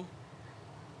me, I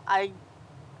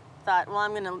thought,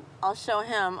 well, I'll show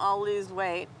him, I'll lose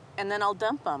weight, and then I'll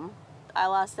dump him. I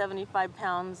lost 75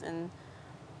 pounds in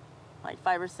like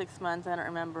 5 or 6 months, I don't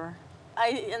remember.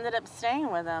 I ended up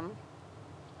staying with him.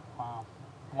 Wow.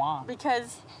 Why?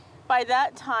 Because by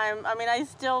that time, I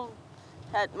still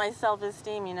had my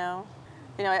self-esteem,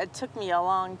 You know, it took me a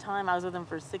long time. I was with him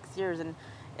for 6 years, and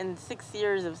in 6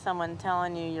 years of someone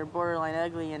telling you you're borderline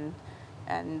ugly and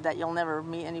that you'll never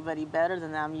meet anybody better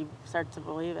than them, you start to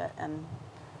believe it. And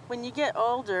when you get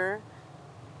older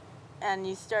and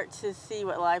you start to see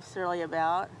what life's really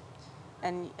about,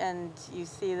 and you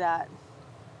see that,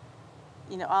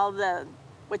 you know, all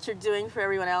what you're doing for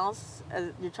everyone else,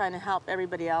 you're trying to help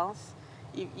everybody else,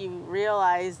 you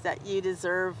realize that you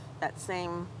deserve that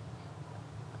same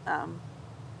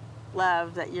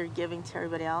love that you're giving to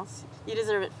everybody else. You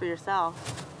deserve it for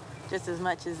yourself just as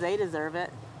much as they deserve it.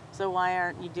 So why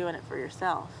aren't you doing it for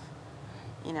yourself?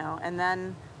 You know, and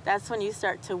then that's when you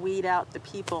start to weed out the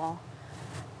people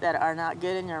that are not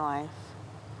good in your life.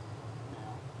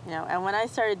 You know, and when I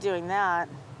started doing that,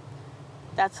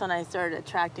 that's when I started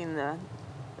attracting the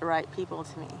right people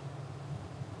to me.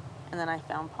 And then I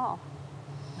found Paul.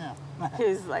 Yeah.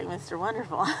 Who's like Mr.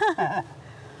 Wonderful. Yeah.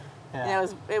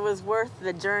 And it was worth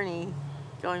the journey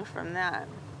going from that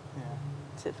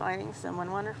to finding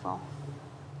someone wonderful.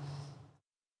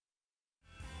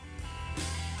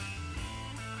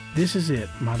 This is it,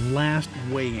 my last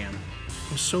weigh-in.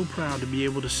 I'm so proud to be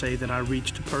able to say that I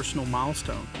reached a personal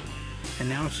milestone. And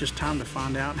now it's just time to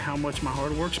find out how much my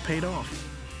hard work's paid off.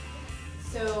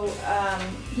 So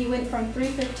he went from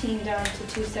 315 down to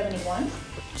 271.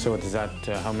 So what is that,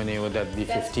 how many would that be,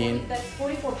 15? That's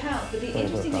 44 pounds, but the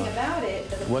interesting thing about it...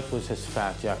 What was his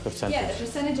fat, percentage? Yeah, the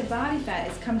percentage of body fat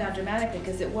has come down dramatically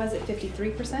because it was at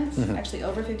 53%, actually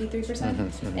over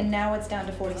 53%, and now it's down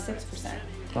to 46%.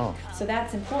 Oh. So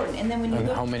that's important. And then when you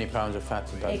look... how many pounds of fat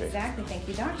did that be? Exactly, thank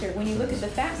you, doctor. When you look at the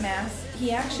fat mass,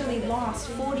 he actually lost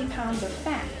 40 pounds of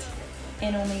fat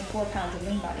and only 4 pounds of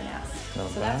lean body mass.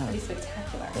 So that's pretty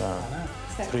spectacular. Yeah.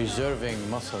 Preserving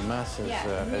muscle mass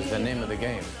is the name of the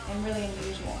game. And really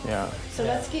unusual. Yeah. So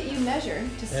let's get you measured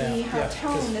to see how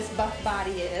toned this buff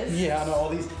body is. Yeah, I know all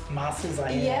these muscles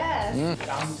I have. Yes.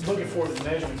 I'm looking forward to the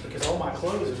measurements because all my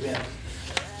clothes have been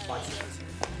like,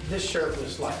 this shirt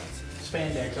was like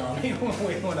spandex on me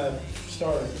when I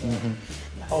started.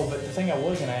 Oh, but the thing I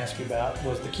was going to ask you about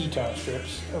was the ketone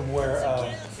strips, where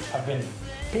I've been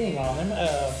peeing on them,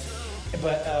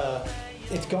 but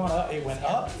it's gone up. It went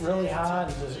up really high.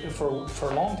 For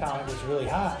a long time, it was really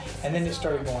high, and then it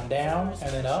started going down,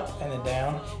 and then up, and then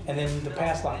down, and then the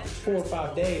past like 4 or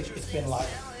 5 days, it's been like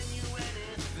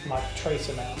trace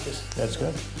amount. That's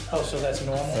good. Oh, so that's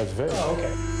normal? That's very Oh,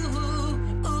 okay.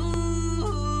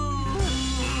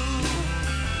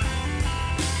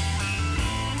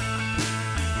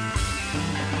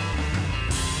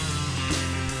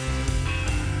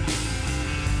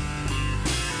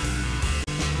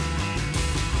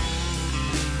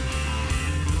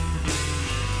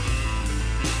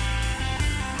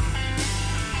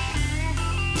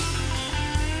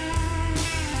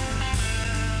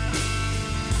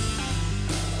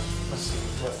 Let's see,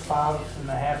 what,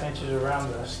 5.5 inches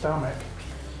around the stomach.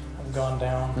 I've gone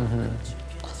down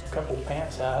a couple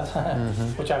pant size,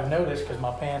 which I've noticed because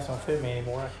my pants don't fit me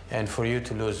anymore. And for you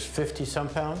to lose 50-some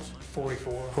pounds?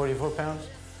 44. 44 pounds?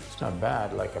 It's not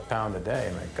bad, like a pound a day.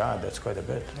 My God, that's quite a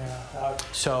bit. Yeah.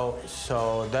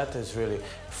 So that is really,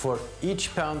 for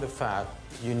each pound of fat,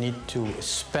 you need to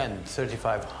spend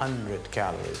 3,500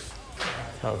 calories.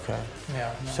 Okay.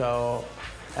 Yeah. So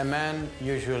a man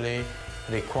usually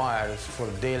requires for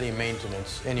daily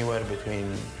maintenance anywhere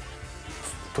between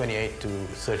 28 to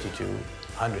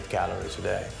 3,200 calories a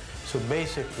day. So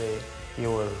basically,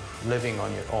 you are living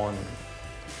on your own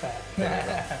fat.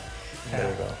 There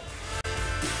you go.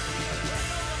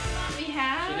 We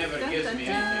have. She never gives me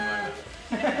anything like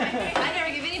I never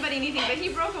give anybody anything, but he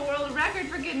broke a world record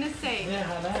for goodness sake.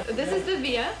 Yeah, I know. So this is the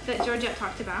Via that Georgette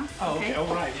talked about. Oh, okay. Oh,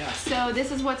 right, yeah. So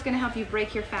this is what's going to help you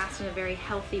break your fast in a very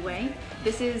healthy way.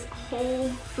 This is whole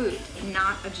food,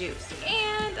 not a juice.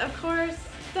 And of course,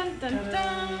 dun dun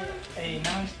dun. Hey,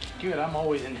 nice. Good. I'm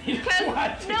always in need.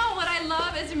 Because no, what I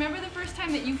love is remember the first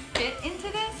time that you fit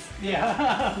into this?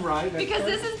 Yeah, right. Because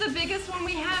this is the biggest one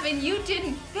we have, and you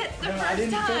didn't fit the first I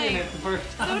didn't time. fit in it the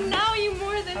first time. So now you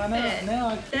more than I know. fit. Now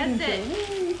I fit That's into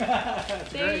it.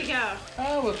 That's There great. you go.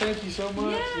 Oh, well, thank you so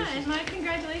much. Yeah, and my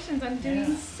congratulations on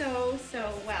doing so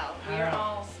well. We are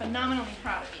all phenomenally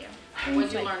proud of you. What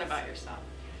did you learn about yourself?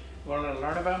 What did I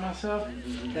learn about myself?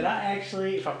 That I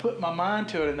actually, if I put my mind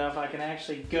to it enough, I can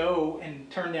actually go and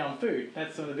turn down food.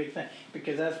 That's one of the big things,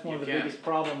 because that's one of the biggest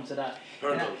problems that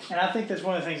and I think that's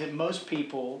one of the things that most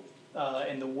people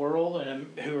in the world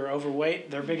and who are overweight,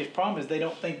 their biggest problem is they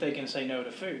don't think they can say no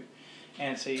to food.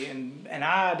 And see, and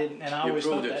I didn't, and I always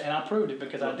thought that, and I proved it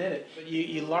because I did it. But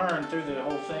you learn through the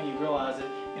whole thing, you realize that,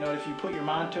 if you put your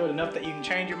mind to it enough that you can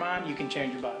change your mind, you can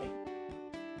change your body.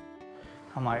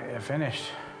 I'm like, I finished,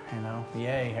 you know,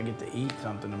 yay, I get to eat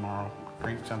something tomorrow,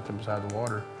 drink something besides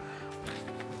water.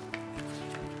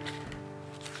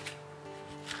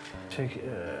 Take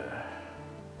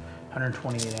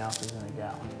 128 ounces in a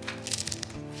gallon.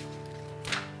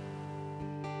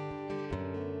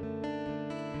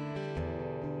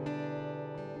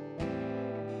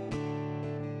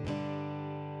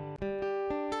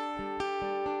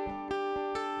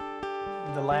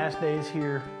 The last days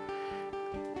here,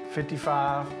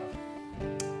 55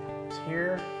 is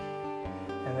here,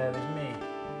 and that is me,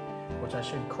 which I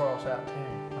should cross out too.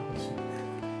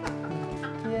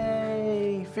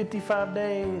 Yay, 55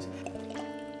 days.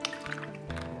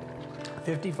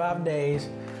 55 days,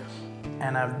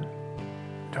 and I've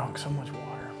drunk so much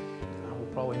water. I will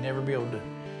probably never be able to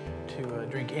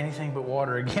drink anything but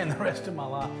water again the rest of my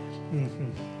life.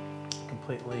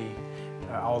 Completely.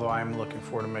 Although I'm looking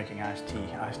forward to making iced tea.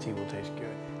 Iced tea will taste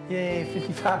good. Yay,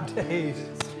 55 days.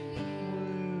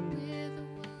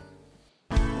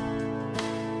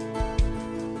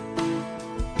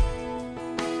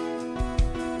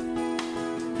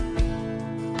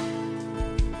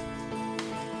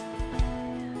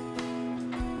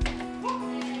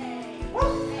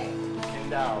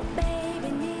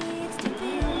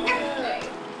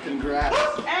 Congrats.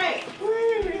 Hey!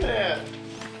 Look at that.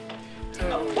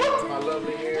 Oh, my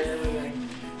lovely hair and everything.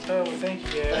 Oh, thank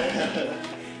you, guys.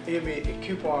 Give me a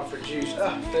coupon for juice.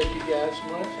 Oh, thank you guys so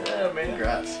much. Oh, man.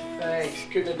 Congrats. Thanks.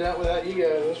 Couldn't have done it without you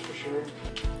guys, that's for sure.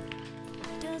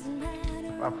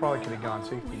 I probably could have gone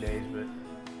 60 days, but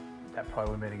that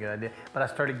probably would have been a good idea. But I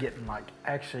started getting like,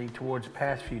 actually towards the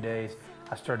past few days,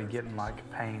 I started getting like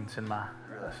pains in my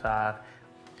side.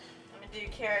 I'm gonna do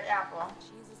carrot apple.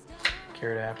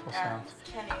 Carrot apple sounds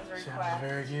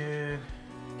very good.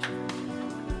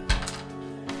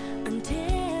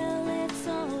 Until it's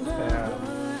all over.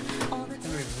 It's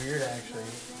gonna be weird actually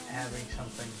having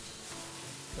something,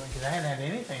 because I hadn't had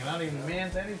anything, not even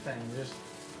mints, anything. Just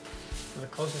the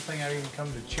closest thing I've even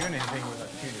come to chewing anything was I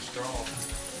chewed a straw.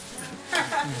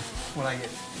 When I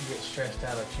get stressed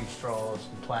out, I chew straws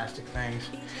and plastic things,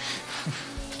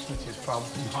 which is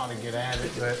probably not a good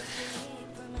habit, but.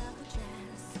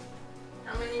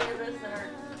 How many of us are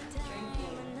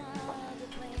drinking?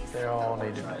 They all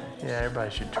need to be. Yeah, everybody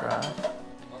should try.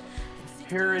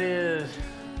 Here it is.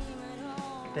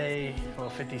 Day,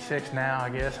 56 now, I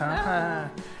guess, huh?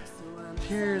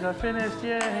 Cheers, I finished,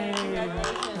 yay!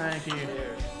 Thank you.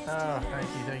 Oh,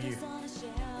 thank you.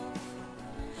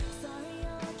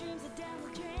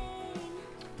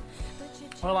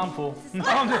 Well, I'm full.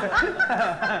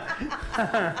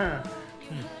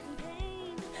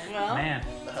 Well, man.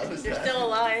 You're still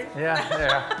alive.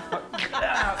 Yeah.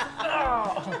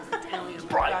 Oh,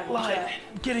 bright light,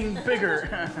 getting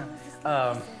bigger.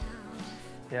 Yeah,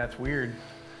 it's weird.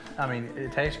 I mean,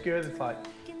 it tastes good. It's like,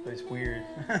 but it's weird.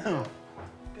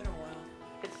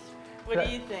 What do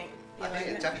you think? I think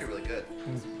it's actually really good.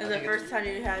 Is the first time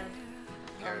you had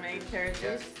or made carrot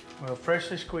juice? Well,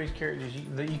 freshly squeezed carrot juice,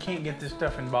 you can't get this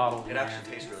stuff in bottles. It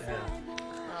actually tastes really good.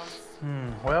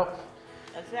 Well,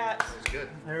 that's that. It's good.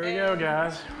 There we go,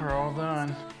 guys. We're all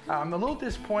done. I'm a little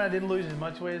disappointed I didn't lose as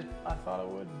much weight as I thought I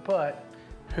would, but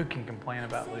who can complain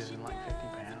about losing like 50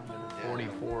 pounds or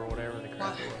 44 or whatever the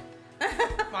crap was?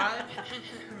 5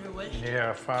 from your waist?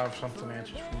 Yeah, 5 something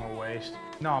inches from my waist.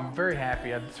 No, I'm very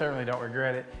happy. I certainly don't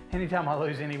regret it. Anytime I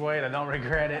lose any weight, I don't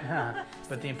regret it.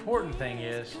 But the important thing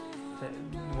is that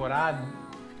what I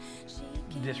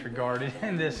disregarded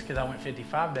in this, because I went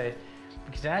 55 days,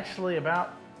 because actually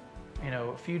about,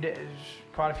 a few days,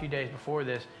 quite a few days before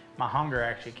this, my hunger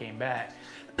actually came back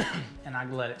and I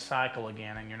let it cycle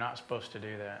again, and you're not supposed to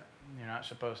do that. You're not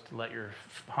supposed to let your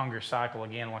hunger cycle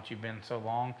again once you've been so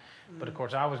long. But of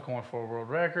course I was going for a world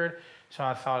record, so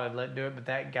I thought I'd let do it, but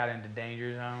that got into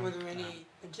danger zone. Were there any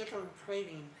particular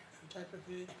craving type of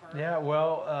food? Yeah,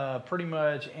 well, pretty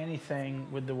much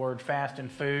anything with the word fast and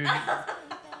food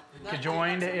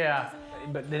conjoined, yeah.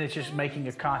 But then it's just making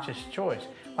a conscious choice.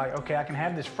 Like, okay, I can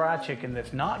have this fried chicken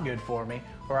that's not good for me,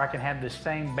 or I can have the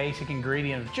same basic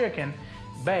ingredient of chicken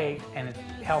baked and it's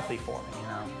healthy for me,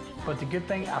 But the good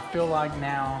thing, I feel like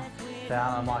now that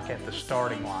I'm like at the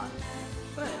starting line,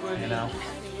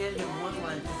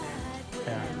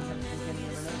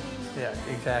 Yeah,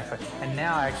 exactly. And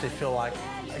now I actually feel like,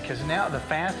 because now the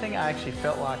fasting, I actually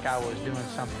felt like I was doing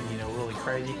something, really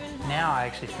crazy. Now I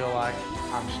actually feel like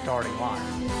I'm starting line.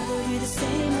 Never be the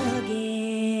same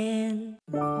again.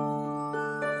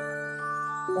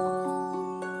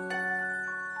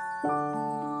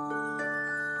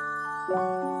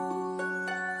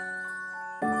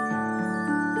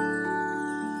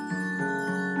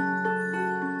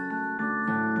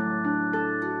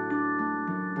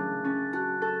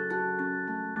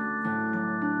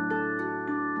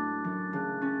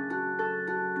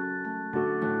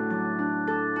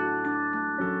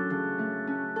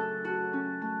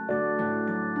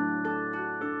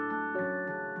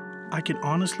 I can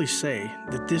honestly say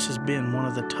that this has been one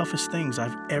of the toughest things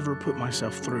I've ever put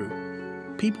myself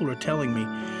through. People are telling me,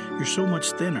 "You're so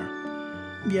much thinner."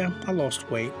 Yeah, I lost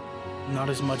weight. Not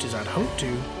as much as I'd hoped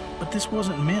to, but this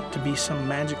wasn't meant to be some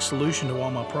magic solution to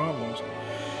all my problems.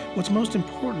 What's most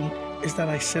important is that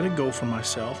I set a goal for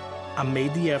myself, I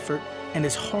made the effort, and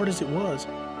as hard as it was,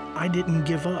 I didn't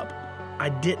give up. I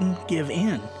didn't give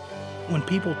in. When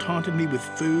people taunted me with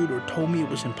food or told me it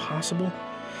was impossible,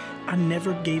 I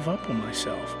never gave up on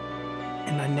myself,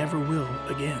 and I never will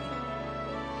again.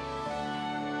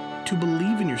 To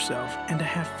believe in yourself and to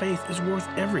have faith is worth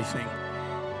everything,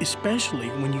 especially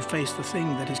when you face the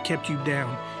thing that has kept you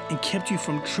down and kept you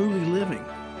from truly living.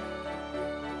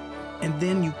 And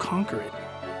then you conquer it.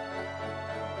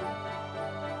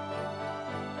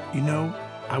 You know,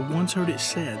 I once heard it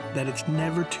said that it's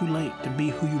never too late to be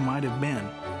who you might have been.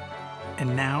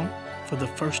 And now, for the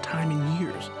first time in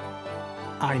years,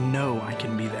 I know I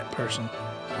can be that person.